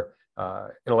you are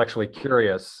intellectually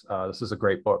curious, this is a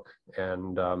great book,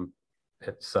 and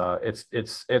it's as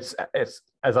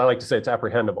I like to say, it's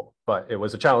apprehendable. But it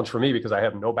was a challenge for me because I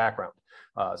have no background,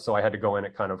 so I had to go in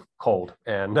it kind of cold,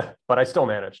 but I still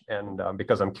managed, and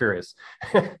because I'm curious,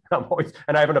 and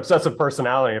I have an obsessive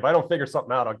personality. If I don't figure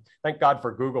something out, thank God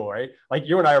for Google, right? Like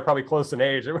you and I are probably close in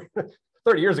age.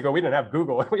 30 years ago, we didn't have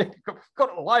Google. We had to go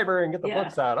to the library and get the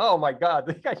books out. Oh my God,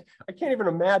 I can't even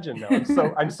imagine now.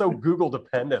 I'm so Google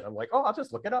dependent. I'm like, oh, I'll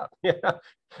just look it up. Yeah,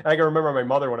 and I can remember my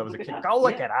mother when I was a kid. Go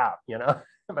look it up,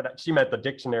 But she meant the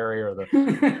dictionary or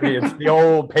the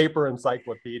old paper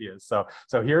encyclopedias. So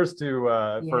here's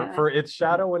to for its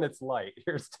shadow and its light.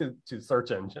 Here's to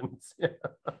search engines.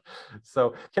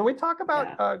 So can we talk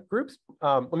about groups?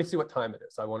 Let me see what time it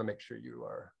is. I want to make sure you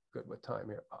are good with time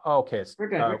here. Okay. We're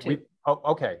good.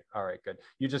 Okay. All right, good.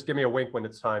 You just give me a wink when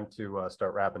it's time to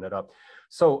start wrapping it up.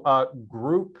 So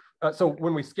so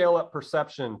when we scale up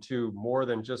perception to more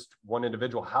than just one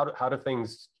individual, how do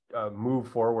things move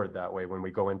forward that way when we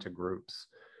go into groups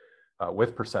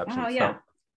with perception? Oh, yeah. So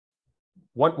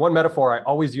one metaphor I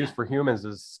always use for humans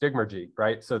is stigmergy,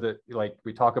 right? So that, like,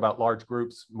 we talk about large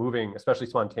groups moving, especially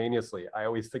spontaneously. I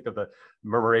always think of the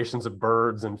murmurations of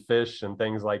birds and fish and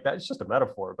things like that. It's just a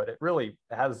metaphor, but it really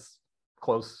has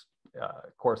close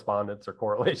correspondence or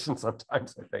correlation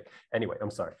sometimes, I think. Anyway,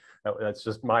 I'm sorry. That's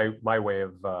just my way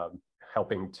of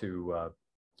helping to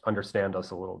understand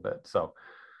us a little bit. So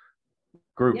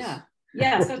groups.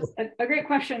 Yeah, so it's a great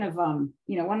question of,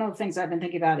 one of the things I've been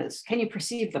thinking about is, can you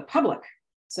perceive the public?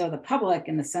 So the public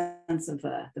in the sense of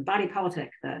the body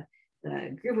politic, the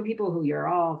group of people who you're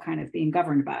all kind of being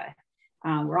governed by.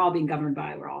 We're all being governed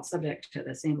by, we're all subject to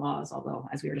the same laws, although,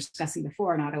 as we were discussing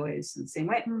before, not always in the same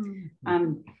way.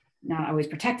 Not always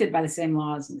protected by the same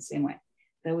laws in the same way,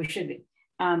 though we should be.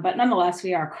 But nonetheless,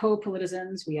 we are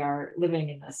co-politicans. We are living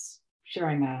in this,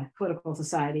 sharing a political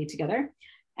society together.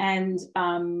 And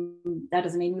that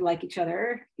doesn't mean we like each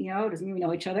other, it doesn't mean we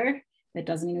know each other. That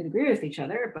doesn't mean we agree with each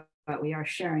other, but we are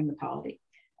sharing the polity.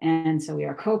 And so we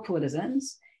are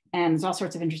co-politicans. And there's all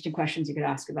sorts of interesting questions you could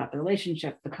ask about the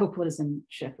relationship, the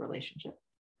co-politisanship relationship.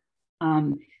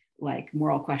 Like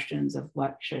moral questions of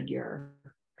what should your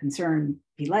concern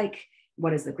be like?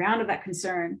 What is the ground of that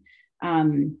concern?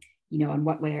 In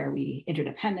what way are we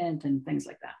interdependent and things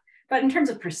like that. But in terms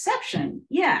of perception,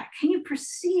 can you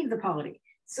perceive the polity?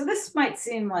 So this might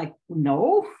seem like,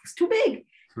 no, it's too big.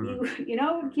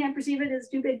 You can't perceive it as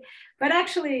too big. But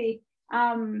actually,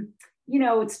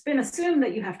 it's been assumed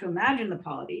that you have to imagine the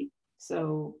polity.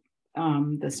 So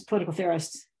this political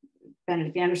theorist,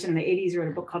 Benedict Anderson, in the 80s, wrote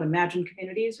a book called Imagined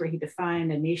Communities, where he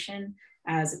defined a nation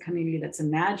as a community that's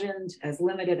imagined, as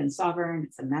limited and sovereign.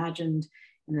 It's imagined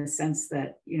in the sense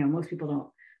that, most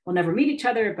people will never meet each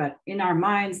other, but in our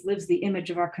minds lives the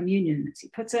image of our communion, as he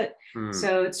puts it.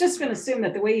 So it's just been assumed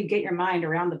that the way you get your mind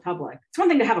around the public, it's one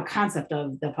thing to have a concept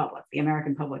of the public, the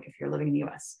American public, if you're living in the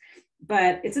US,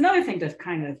 but it's another thing to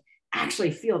kind of actually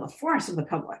feel the force of the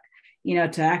public,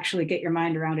 to actually get your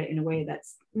mind around it in a way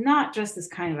that's not just this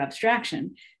kind of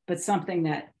abstraction, but something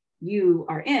that you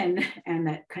are in and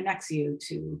that connects you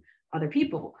to other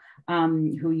people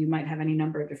who you might have any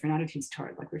number of different attitudes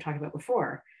toward, like we were talking about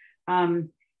before.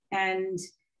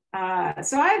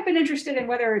 So I've been interested in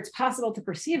whether it's possible to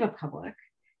perceive a public.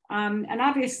 And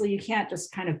obviously you can't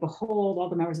just kind of behold all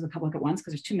the members of the public at once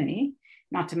because there's too many,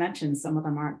 not to mention some of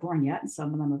them aren't born yet and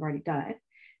some of them have already died.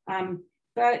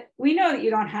 But we know that you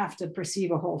don't have to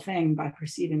perceive a whole thing by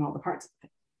perceiving all the parts of it.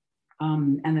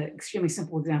 And the extremely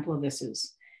simple example of this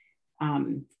is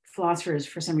philosophers,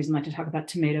 for some reason, like to talk about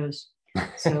tomatoes.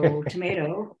 So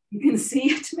tomato, you can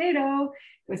see a tomato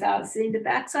without seeing the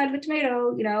backside of the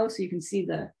tomato, so you can see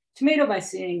the tomato by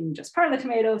seeing just part of the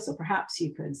tomato. So perhaps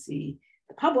you could see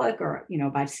the public or,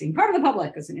 by seeing part of the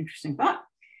public is an interesting thought.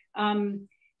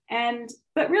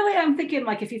 But really I'm thinking,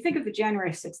 like, if you think of the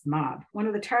January 6th mob, one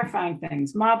of the terrifying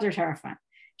things, mobs are terrifying,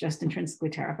 just intrinsically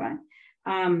terrifying.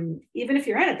 Even if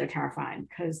you're in it, they're terrifying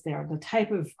because they're the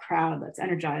type of crowd that's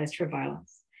energized for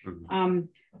violence.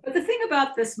 But the thing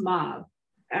about this mob,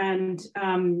 and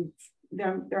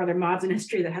there are other mobs in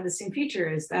history that have the same feature,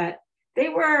 is that they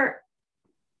were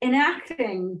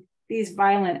enacting these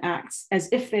violent acts as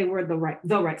if they were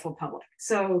the rightful public.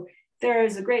 So there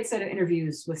is a great set of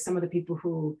interviews with some of the people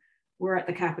who were at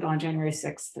the Capitol on January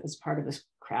 6th as part of this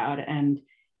crowd, and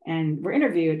were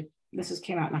interviewed.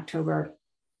 Came out in October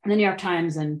in the New York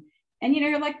Times, and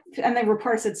you're like, and the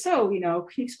reporter said, so, can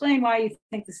you explain why you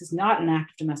think this is not an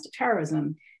act of domestic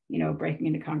terrorism, breaking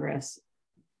into Congress,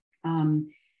 and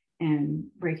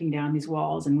breaking down these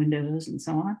walls and windows and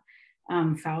so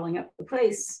on, fouling up the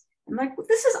place. I'm like, well,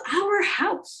 this is our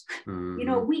house.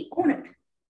 We own it.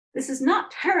 This is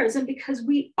not terrorism because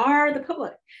we are the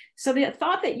public. So the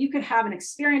thought that you could have an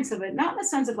experience of it, not in the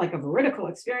sense of like a veridical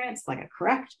experience, like a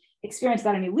correct experience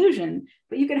without an illusion,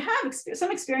 but you can have some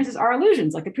experiences are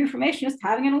illusions, like the pre-formationist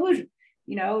having an illusion.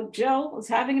 Jill was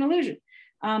having an illusion.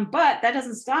 But that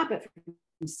doesn't stop it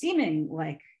from seeming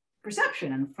like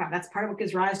perception. And in fact, that's part of what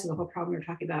gives rise to the whole problem we were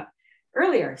talking about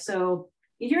earlier. So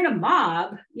if you're in a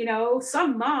mob,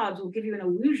 some mobs will give you an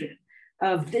illusion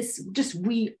of this, just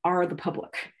we are the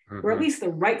public, or at least the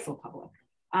rightful public.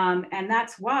 And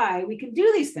that's why we can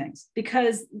do these things,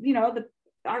 because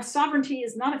our sovereignty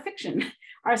is not a fiction.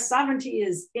 Our sovereignty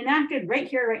is enacted right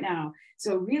here, right now.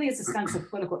 So really it's a sense of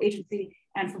political agency.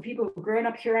 And for people who've grown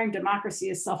up hearing democracy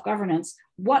is self-governance,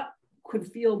 what could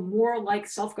feel more like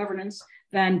self-governance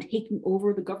than taking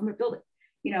over the government building?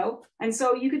 And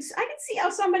so I could see how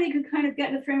somebody could kind of get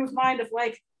in the frame of mind of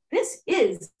like, this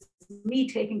is me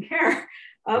taking care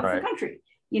of the country.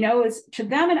 It's to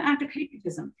them an act of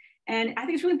patriotism. And I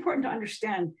think it's really important to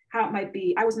understand how it might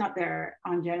be. I was not there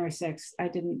on January 6th. I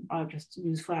didn't, just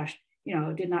newsflash,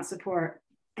 did not support.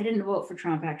 I didn't vote for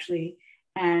Trump actually.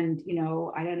 And,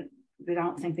 I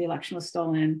don't think the election was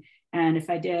stolen. And if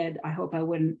I did, I hope I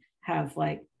wouldn't have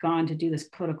like gone to do this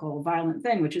political violent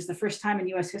thing, which is the first time in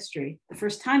US history,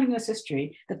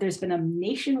 that there's been a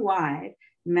nationwide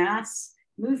mass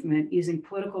movement using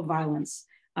political violence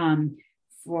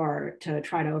to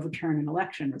try to overturn an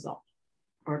election result,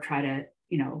 or try to,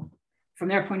 from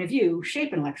their point of view,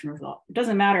 shape an election result. It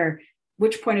doesn't matter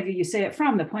which point of view you say it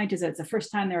from. The point is that it's the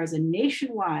first time there is a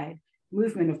nationwide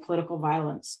movement of political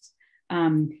violence,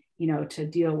 to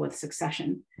deal with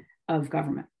succession of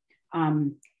government.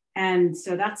 And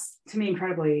so that's, to me,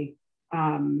 incredibly,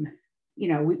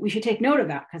 we should take note of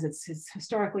that because it's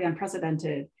historically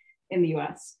unprecedented in the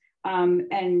US. And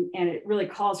it really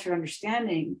calls for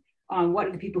understanding on what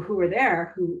are the people who were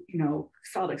there who,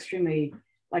 felt extremely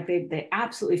like they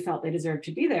absolutely felt they deserved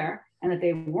to be there, and that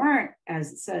they weren't,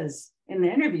 as it says in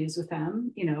the interviews with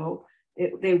them,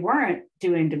 they weren't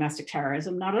doing domestic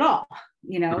terrorism, not at all.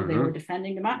 They were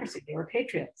defending democracy. They were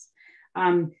patriots.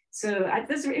 So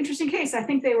this is an interesting case. I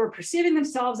think they were perceiving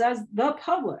themselves as the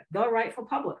public, the rightful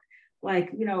public. Like,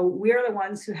 we're the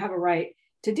ones who have a right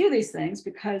to do these things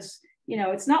because,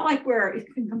 it's not like you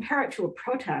can compare it to a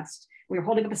protest. We're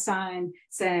holding up a sign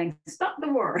saying, stop the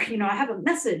war. I have a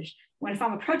message. If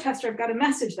I'm a protester, I've got a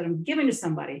message that I'm giving to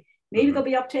somebody. Maybe there'll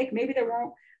be uptake, maybe there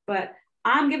won't, but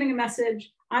I'm giving a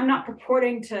message. I'm not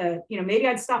purporting to, maybe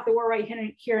I'd stop the war right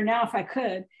here and now if I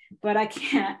could, but I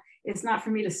can't. It's not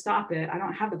for me to stop it. I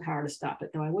don't have the power to stop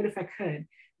it, though I would if I could.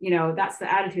 That's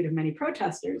the attitude of many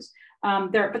protesters.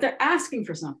 But they're asking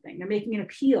for something. They're making an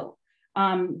appeal.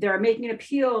 They're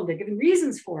giving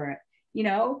reasons for it.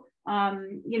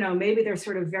 Maybe they're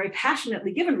sort of very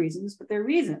passionately given reasons, but they're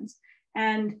reasons.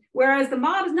 And whereas the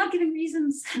mob is not giving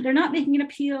reasons, they're not making an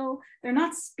appeal, they're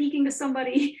not speaking to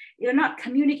somebody, they're not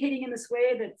communicating in this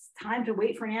way that it's time to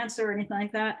wait for an answer or anything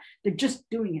like that. They're just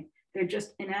doing it. They're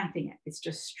just enacting it. It's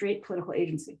just straight political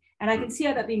agency. And I can see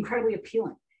how that being incredibly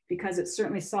appealing because it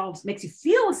certainly makes you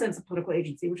feel a sense of political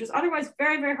agency, which is otherwise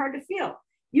very, very hard to feel.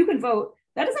 You can vote.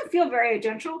 That doesn't feel very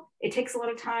agential. It takes a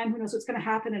lot of time. Who knows what's going to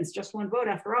happen? And it's just one vote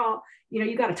after all.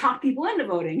 You got to talk people into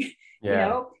voting.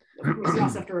 Of course, you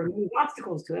also have to remove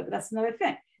obstacles to it, but that's another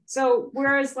thing. So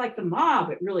whereas like the mob,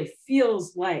 it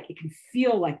can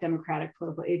feel like democratic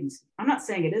political agency. I'm not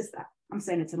saying it is that. I'm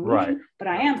saying it's an illusion, but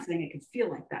I am saying it can feel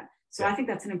like that. So I think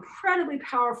that's an incredibly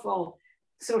powerful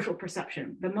social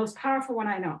perception, the most powerful one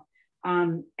I know.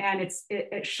 And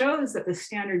it shows that the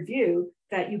standard view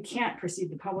that you can't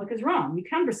perceive the public is wrong. You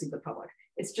can perceive the public.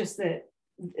 It's just that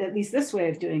at least this way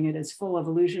of doing it is full of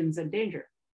illusions and danger.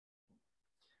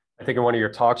 I think in one of your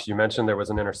talks, you mentioned there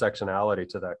was an intersectionality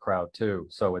to that crowd too.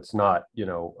 So it's not,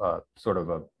 sort of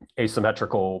a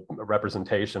asymmetrical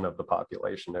representation of the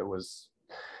population. It was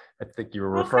I think you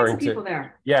were All kinds referring of people to,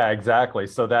 there. yeah, exactly.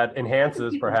 So that All kinds of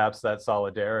enhances people. perhaps that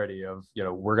solidarity of,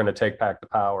 we're going to take back the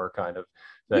power kind of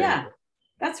thing. Yeah,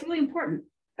 that's really important.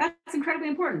 That's incredibly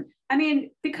important. I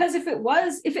mean, because if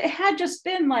it had just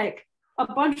been like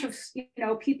a bunch of,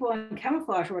 people in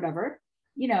camouflage or whatever,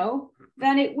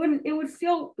 then it would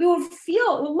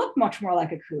look much more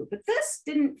like a coup. But this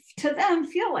didn't, to them,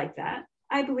 feel like that.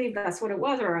 I believe that's what it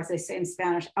was, or as they say in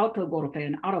Spanish, autogolpe,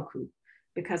 an auto coup,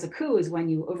 because a coup is when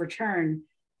you overturn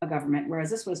a government, whereas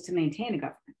this was to maintain a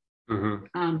government.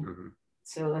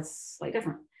 So that's slightly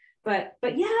different. But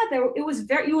yeah, it was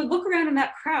very, you would look around in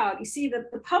that crowd, you see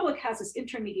that the public has this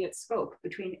intermediate scope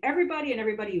between everybody and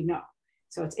everybody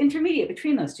So it's intermediate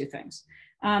between those two things.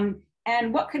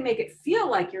 And what can make it feel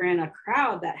like you're in a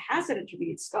crowd that has that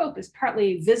intermediate scope is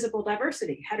partly visible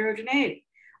diversity, heterogeneity.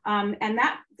 And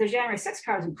that the January 6th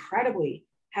crowd is incredibly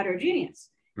heterogeneous.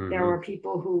 There were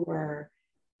people who were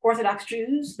Orthodox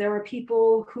Jews. There were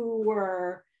people who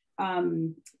were,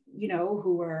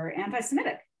 who were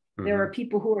anti-Semitic. There were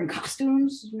people who were in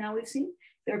costumes, now we've seen.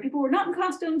 There were people who were not in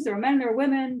costumes. There were men, there were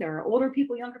women, there were older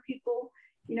people, younger people.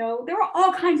 There were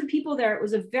all kinds of people there. It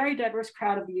was a very diverse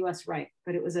crowd of the US right,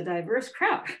 but it was a diverse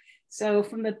crowd. So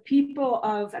from the people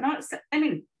of,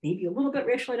 maybe a little bit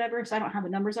racially diverse, I don't have the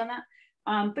numbers on that.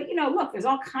 But look, there's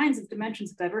all kinds of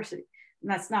dimensions of diversity. And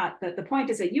that's not, the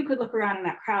point is that you could look around in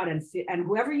that crowd and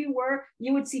whoever you were,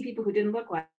 you would see people who didn't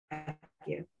look like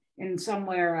you in some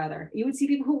way or other. You would see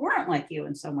people who weren't like you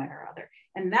in some way or other.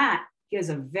 And that gives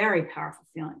a very powerful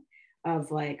feeling of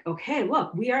like, okay,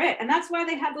 look, we are it. And that's why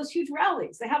they have those huge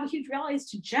rallies. They have the huge rallies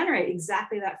to generate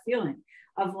exactly that feeling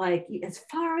of like, as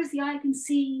far as the eye can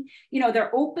see,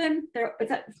 they're open.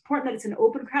 It's important that it's an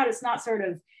open crowd. It's not sort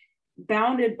of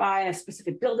bounded by a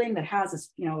specific building that has a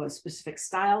specific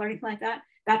style or anything like that.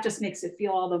 That just makes it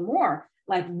feel all the more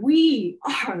like we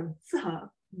are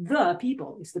the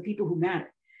people. It's the people who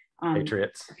matter.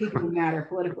 Patriots. People who matter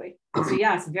politically. So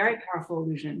yeah, it's a very powerful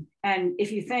illusion. And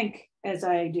if you think, as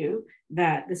I do,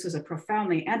 that this was a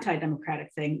profoundly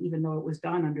anti-democratic thing, even though it was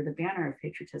done under the banner of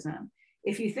patriotism,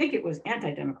 if you think it was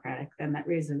anti-democratic, then that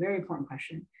raises a very important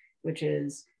question, which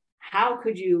is how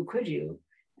could you,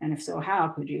 and if so, how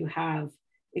could you have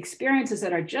experiences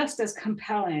that are just as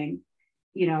compelling,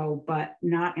 but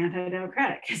not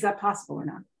anti-democratic? Is that possible or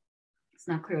not? It's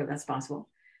not clear that that's possible.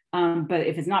 But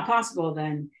if it's not possible,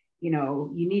 then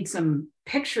you need some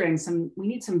picturing, we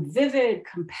need some vivid,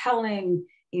 compelling,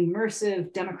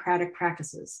 immersive democratic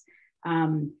practices.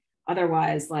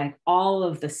 Otherwise, like all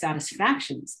of the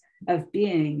satisfactions of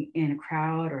being in a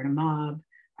crowd or in a mob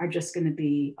are just going to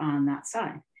be on that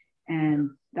side. And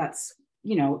that's,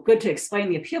 good to explain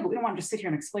the appeal, but we don't want to just sit here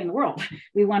and explain the world.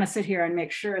 We want to sit here and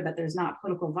make sure that there's not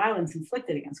political violence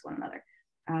inflicted against one another.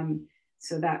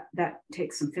 So that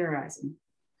takes some theorizing.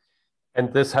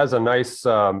 And this has a nice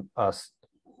full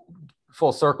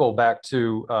circle back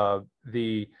to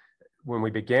when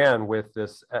we began with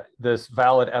this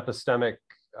valid epistemic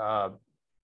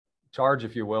charge,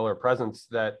 if you will, or presence,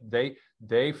 that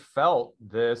they felt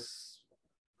this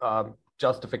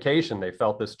justification, they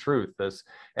felt this truth,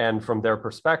 and from their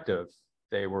perspective,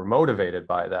 they were motivated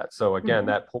by that. So again,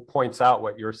 that points out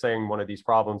what you're saying. One of these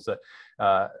problems that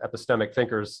epistemic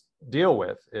thinkers deal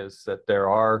with is that there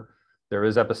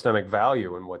is epistemic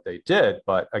value in what they did,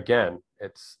 but again,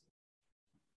 it's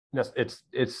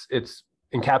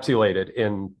encapsulated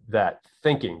in that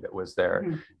thinking that was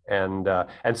there, and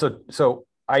so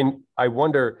I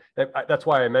wonder, that's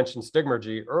why I mentioned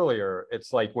stigmergy earlier.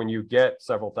 It's like when you get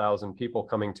several thousand people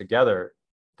coming together,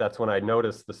 that's when I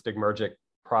noticed the stigmergic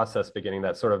process beginning,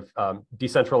 that sort of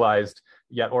decentralized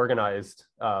yet organized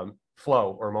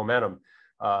flow or momentum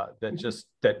that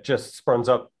just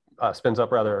spins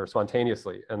up rather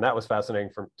spontaneously, and that was fascinating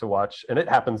to watch. And it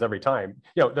happens every time.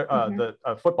 The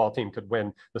football team could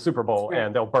win the Super Bowl,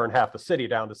 and they'll burn half the city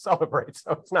down to celebrate.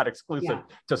 So it's not exclusive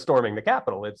to storming the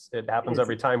Capitol. It happens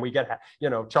every time we get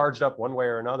charged up one way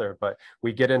or another. But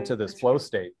we get into this flow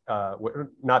state,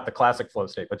 not the classic flow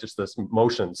state, but just this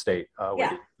motion state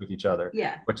with each other,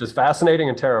 which is fascinating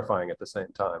and terrifying at the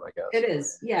same time, I guess. It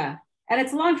is, yeah. And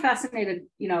it's long fascinated,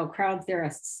 crowd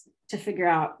theorists to figure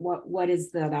out what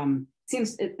is that.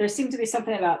 There seems to be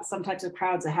something about some types of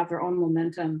crowds that have their own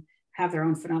momentum, have their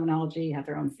own phenomenology, have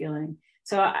their own feeling.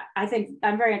 So I think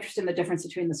I'm very interested in the difference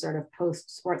between the sort of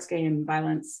post-sports game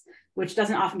violence, which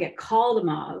doesn't often get called a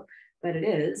mob, but it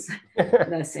is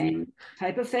the same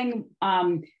type of thing,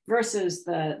 versus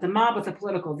the mob with a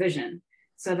political vision.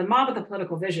 So the mob with a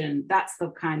political vision, that's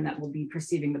the kind that will be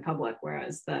perceiving the public,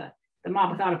 whereas the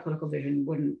mob without a political vision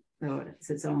wouldn't. It's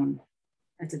its own.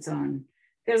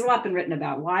 There's a lot been written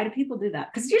about why do people do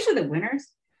that? Because it's usually the winners.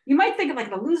 you might think of like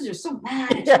the losers are so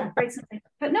mad and Yeah. trying to break something,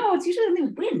 but no, it's usually when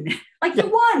they win. Like you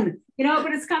won,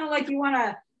 but it's kind of like you want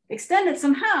to extend it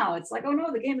somehow. It's like, oh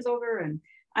no, the game is over. And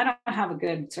I don't have a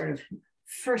good sort of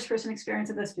first person experience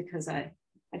of this because I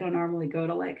don't normally go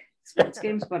to like sports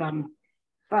games, but I'm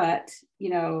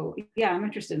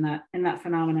interested in that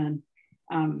phenomenon.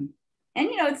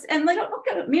 It's, and like,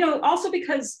 also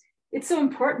because it's so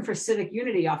important for civic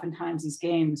unity, oftentimes these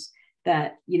games,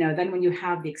 that, then when you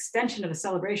have the extension of a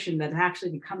celebration that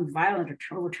actually becomes violent or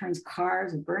overturns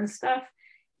cars or burns stuff,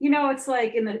 it's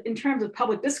like in terms of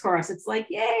public discourse, it's like,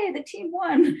 yay, the team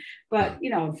won. But,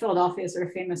 Philadelphia is sort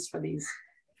of famous for this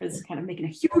kind of making a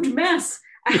huge mess.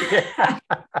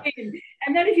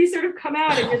 And then if you sort of come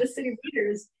out and you're the city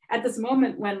leaders at this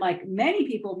moment when like many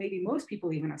people, maybe most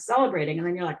people even, are celebrating, and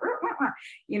then you're like,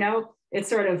 it's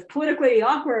sort of politically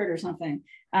awkward or something.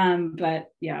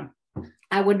 But yeah,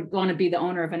 I wouldn't want to be the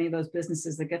owner of any of those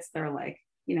businesses that gets their like,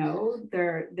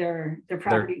 their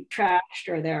property trashed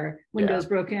or their windows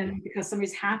broken because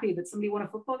somebody's happy that somebody won a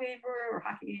football game or a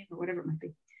hockey game or whatever it might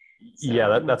be. So,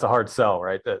 yeah, that's a hard sell,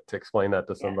 right? To explain that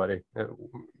to somebody,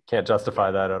 can't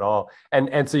justify that at all.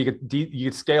 And so you could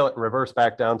scale it and reverse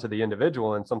back down to the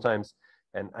individual. And sometimes,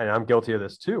 and I'm guilty of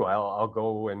this too, I'll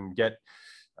go and get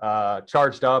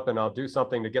charged up and I'll do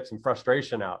something to get some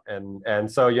frustration out.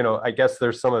 And so, I guess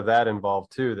there's some of that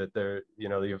involved too, that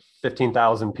you have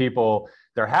 15,000 people,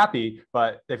 they're happy,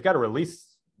 but they've got to release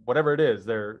whatever it is,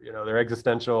 their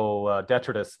existential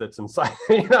detritus that's inside.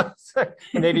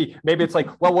 Maybe it's like,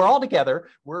 well, we're all together,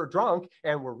 we're drunk,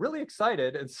 and we're really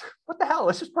excited. It's what the hell?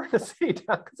 Let's just burn the city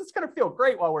down because it's going to feel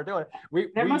great while we're doing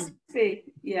it. There must be,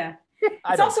 yeah.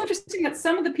 It's also interesting that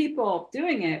some of the people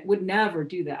doing it wowould never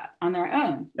do that on their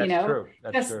own. That's true.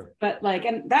 That's true. But like,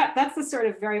 and that's the sort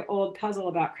of very old puzzle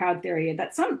about crowd theory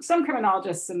that some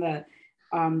criminologists in the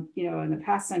in the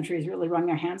past centuries really wrung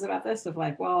their hands about this, of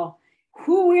like, well,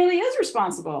 who really is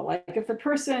responsible? Like if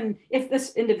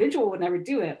this individual would never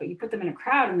do it, but you put them in a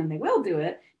crowd and then they will do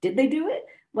it, did they do it?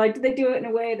 Like, did they do it in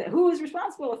a way that who is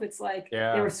responsible if it's like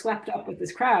they were swept up with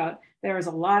this crowd? There was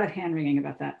a lot of hand wringing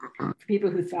about that for people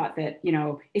who thought that,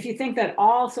 if you think that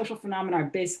all social phenomena are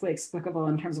basically explicable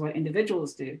in terms of what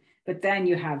individuals do, but then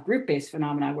you have group-based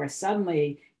phenomena where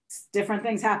suddenly different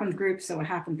things happen with groups. So what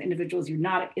happens with individuals,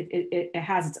 it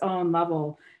has its own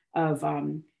level of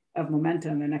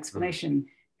momentum and explanation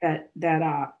that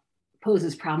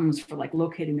poses problems for like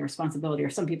locating the responsibility, or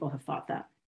some people have thought that.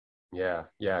 Yeah,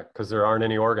 because there aren't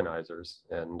any organizers,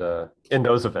 and in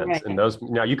those events,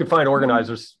 now you could find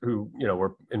organizers who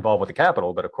were involved with the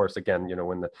Capitol, but of course, again,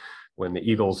 when the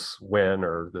Eagles win,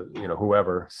 or the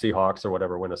whoever, Seahawks or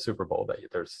whatever, win a Super Bowl,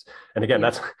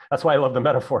 that's why I love the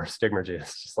metaphor of stigmergy.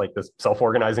 It's just like this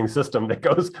self-organizing system that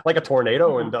goes like a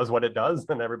tornado and does what it does,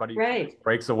 and everybody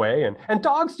breaks away. And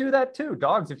dogs do that too.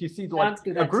 Dogs, if you see like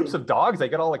groups of dogs, they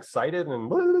get all excited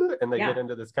and they get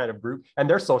into this kind of group, and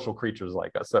they're social creatures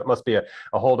like us. So it must be a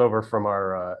holdover from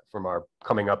our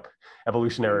coming up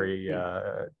evolutionary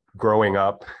growing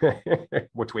up,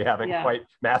 which we haven't quite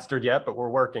mastered yet, but we're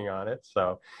working on it.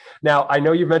 So now I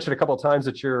know you've mentioned a couple of times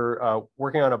that you're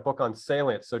working on a book on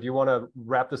salience. So do you want to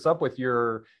wrap this up with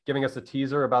your giving us a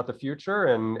teaser about the future?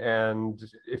 And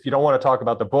if you don't want to talk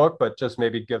about the book, but just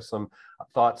maybe give some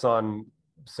thoughts on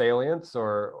salience,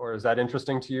 or is that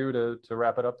interesting to you to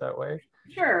wrap it up that way?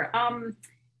 Sure.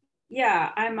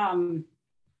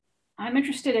 I'm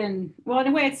interested in, well, in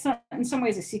a way, it's in some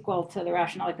ways a sequel to the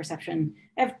Rationality of Perception.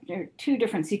 There are two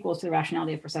different sequels to the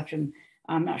Rationality of Perception.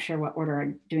 I'm not sure what order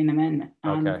I'm doing them in.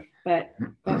 But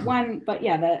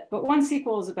one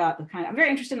sequel is about the kind of, I'm very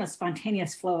interested in the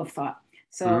spontaneous flow of thought.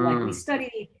 So like we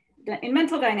study in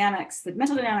mental dynamics, the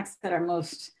mental dynamics that are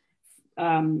most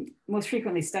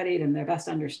frequently studied and they're best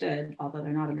understood, although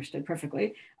they're not understood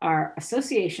perfectly, are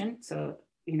association. So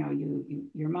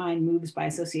your mind moves by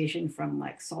association from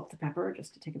like salt to pepper,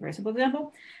 just to take a very simple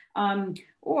example,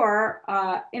 or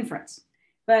inference.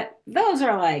 But those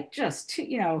are like just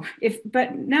two,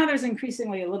 but now there's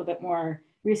increasingly a little bit more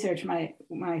research.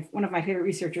 One of my favorite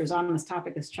researchers on this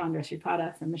topic is Chandra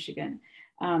Sripada from Michigan,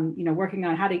 working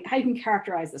on how you can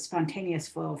characterize the spontaneous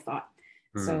flow of thought.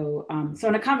 So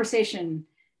in a conversation,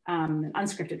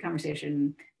 unscripted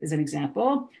conversation is an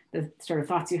example. The sort of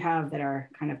thoughts you have that are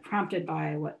kind of prompted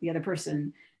by what the other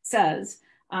person says.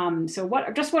 So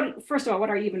first of all, what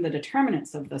are even the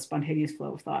determinants of the spontaneous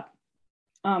flow of thought?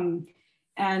 And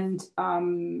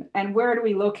where do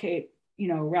we locate,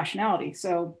 rationality?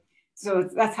 So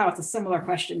that's how it's a similar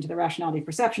question to the rationality of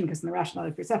perception, because in the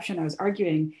rationality of perception, I was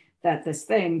arguing that this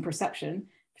thing, perceptual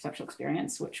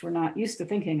experience, which we're not used to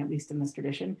thinking, at least in this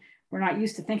tradition, we're not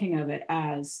used to thinking of it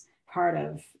as part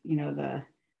of, the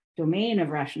domain of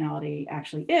rationality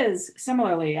actually is.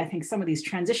 Similarly, I think some of these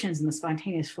transitions in the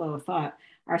spontaneous flow of thought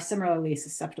are similarly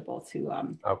susceptible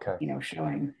to,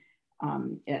 showing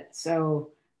it. So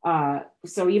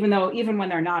even when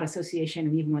they're not association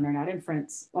and even when they're not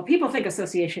inference, well, people think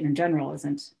association in general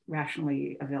isn't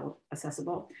rationally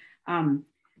accessible.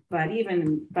 But you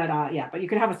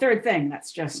could have a third thing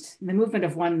that's just the movement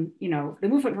of one, the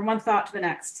movement from one thought to the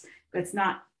next. That's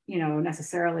not,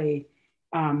 necessarily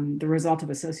the result of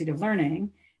associative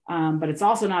learning, but it's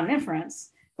also not an inference.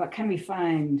 But can we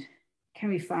find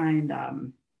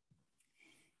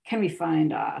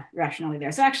rationality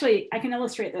there? So actually, I can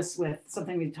illustrate this with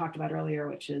something we talked about earlier,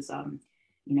 which is,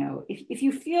 if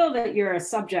you feel that you're a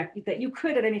subject, that you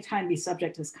could at any time be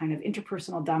subject to this kind of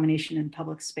interpersonal domination in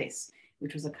public space,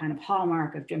 which was a kind of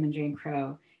hallmark of Jim and Jane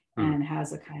Crow, and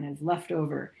has a kind of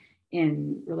leftover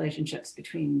in relationships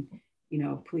between,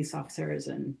 police officers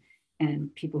and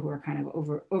people who are kind of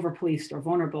over policed or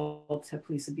vulnerable to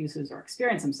police abuses or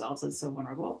experience themselves as so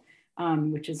vulnerable,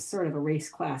 which is sort of a race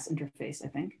class interface, I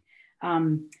think.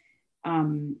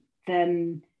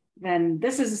 Then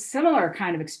this is a similar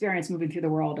kind of experience moving through the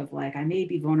world of like, I may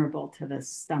be vulnerable to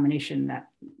this domination that,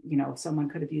 someone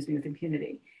could abuse me with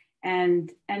impunity.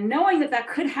 And knowing that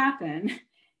could happen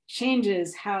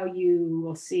changes how you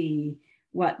will see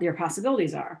what their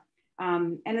possibilities are.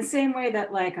 And the same way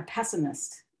that like a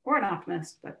pessimist or an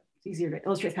optimist, but it's easier to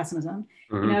illustrate pessimism,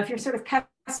 if you're sort of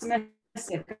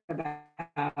pessimistic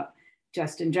about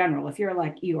just in general, if you're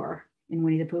like Eeyore in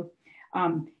Winnie the Pooh,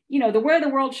 the way the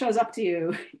world shows up to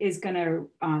you is going to,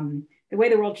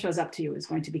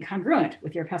 be congruent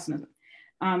with your pessimism.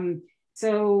 I'm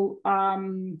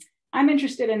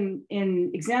interested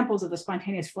in examples of the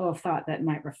spontaneous flow of thought that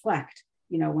might reflect,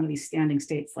 one of these standing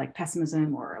states like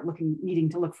pessimism or needing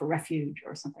to look for refuge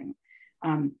or something.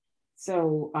 And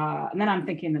then I'm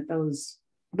thinking that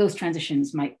those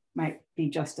transitions might be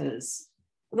just as,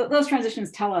 those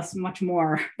transitions tell us much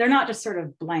more. They're not just sort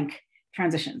of blank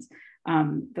transitions.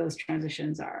 Those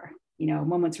transitions are,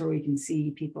 moments where we can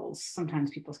see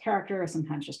sometimes people's character,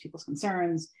 sometimes just people's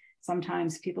concerns,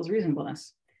 sometimes people's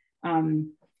reasonableness.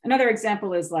 Another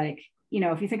example is like,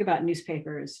 if you think about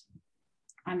newspapers,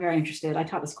 I'm very interested. I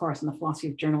taught this course in the philosophy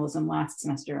of journalism last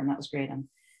semester, and that was great. I'm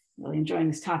really enjoying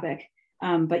this topic.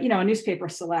 But a newspaper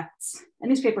selects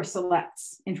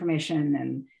information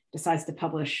and decides to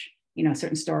publish,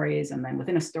 certain stories, and then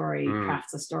within a story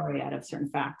crafts a story out of certain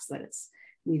facts that it's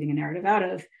weaving a narrative out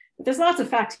of. But there's lots of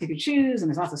facts you could choose, and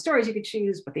there's lots of stories you could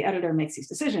choose, but the editor makes these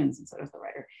decisions, and so does the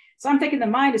writer. So I'm thinking the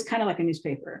mind is kind of like a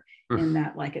newspaper in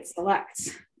that, like, it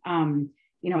selects,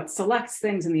 it selects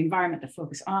things in the environment to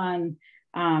focus on,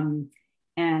 and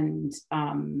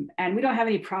we don't have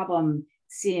any problem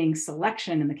seeing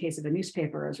selection in the case of a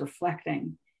newspaper as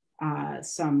reflecting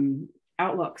some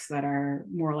outlooks that are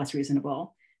more or less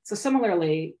reasonable. So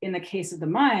similarly, in the case of the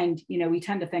mind, we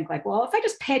tend to think like, well, if I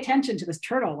just pay attention to this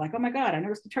turtle, like, oh my God, I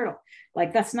noticed the turtle.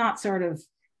 Like, that's not sort of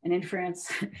an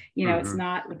inference, it's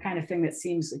not the kind of thing that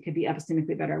seems it could be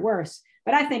epistemically better or worse.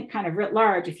 But I think kind of writ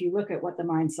large, if you look at what the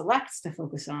mind selects to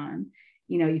focus on,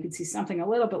 you could see something a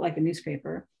little bit like a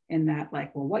newspaper in that,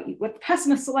 like, well, what the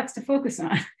pessimist selects to focus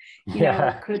on,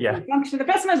 could be a function of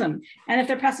the pessimism. And if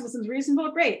their pessimism is reasonable,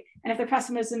 great. And if their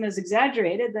pessimism is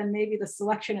exaggerated, then maybe the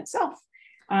selection itself.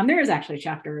 There is actually a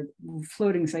chapter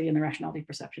floating this idea in the Rationality of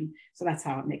Perception. So that's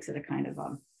how it makes it a kind of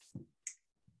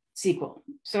sequel.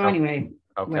 So anyway,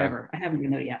 whatever. I haven't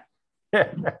even know yet.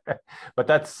 But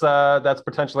that's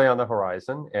potentially on the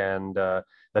horizon, and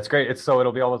that's great.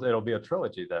 It'll be a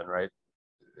trilogy then, right?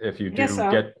 If you do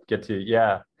get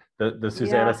to the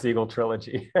Susanna Siegel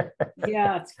trilogy.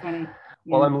 Yeah, it's funny.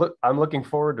 Well, I'm looking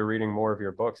forward to reading more of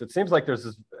your books. It seems like there's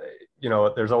this,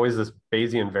 there's always this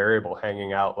Bayesian variable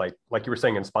hanging out, like you were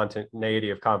saying, in spontaneity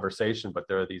of conversation, but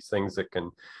there are these things that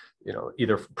can,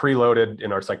 either preloaded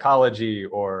in our psychology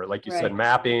or, like you said,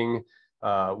 mapping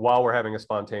while we're having a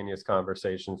spontaneous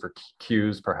conversation for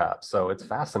cues, perhaps. So it's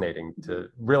fascinating to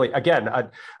really, again,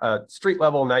 a street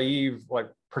level naive like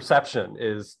perception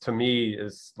is, to me,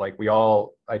 is like, we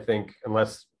all, I think,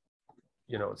 unless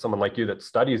someone like you that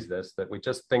studies this, that we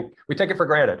just think, we take it for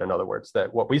granted, in other words,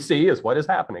 that what we see is what is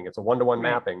happening. It's a one-to-one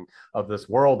mapping of this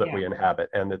world that we inhabit.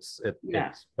 And it's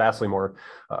vastly more,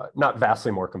 not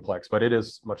vastly more complex, but it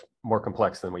is much more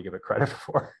complex than we give it credit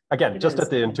for. Again, just at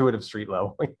the intuitive street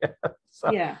level.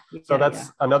 So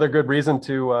that's another good reason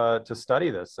to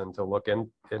study this and to look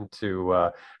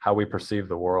into how we perceive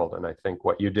the world. And I think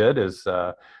what you did is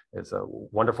a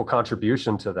wonderful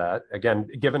contribution to that. Again,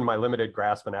 given my limited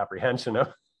grasp and apprehension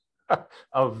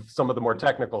of some of the more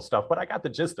technical stuff, but I got the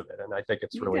gist of it, and I think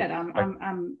it's really.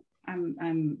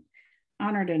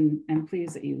 honored and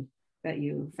pleased that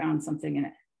you found something in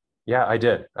it. Yeah, I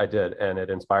did. And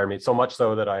it inspired me so much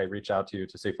so that I reached out to you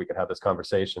to see if we could have this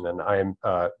conversation. And I am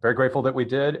very grateful that we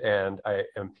did. And I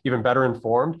am even better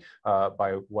informed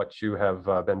by what you have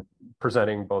been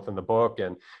presenting both in the book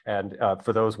and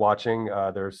for those watching,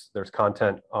 there's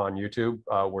content on YouTube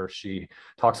where she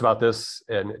talks about this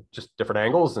in just different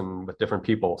angles and with different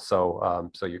people.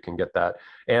 So you can get that.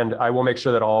 And I will make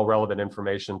sure that all relevant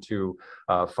information to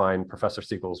find Professor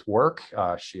Siegel's work.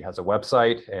 She has a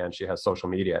website and she has social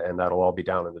media, and that'll all be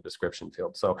down in the description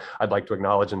field. So I'd like to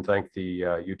acknowledge and thank the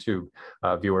YouTube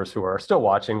viewers who are still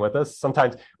watching with us.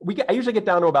 Sometimes I usually get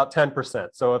down to about 10%.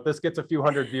 So if this gets a few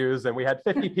hundred views, and we had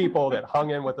 50 people that hung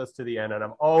in with us to the end, and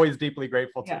I'm always deeply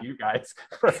grateful to you guys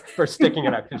for sticking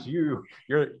it out, because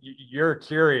you're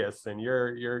curious and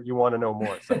you want to know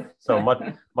more. So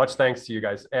much thanks to you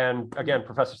guys. And again,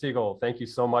 Professor Siegel, thank you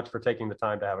so much for taking the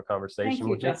time to have a conversation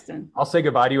with me. Justin. I'll say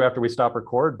goodbye to you after we stop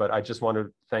record, but I just want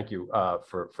to thank you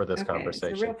for this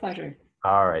conversation. It's a real pleasure.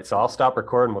 All right, so I'll stop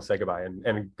recording. We'll say goodbye,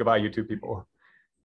 and goodbye, YouTube people.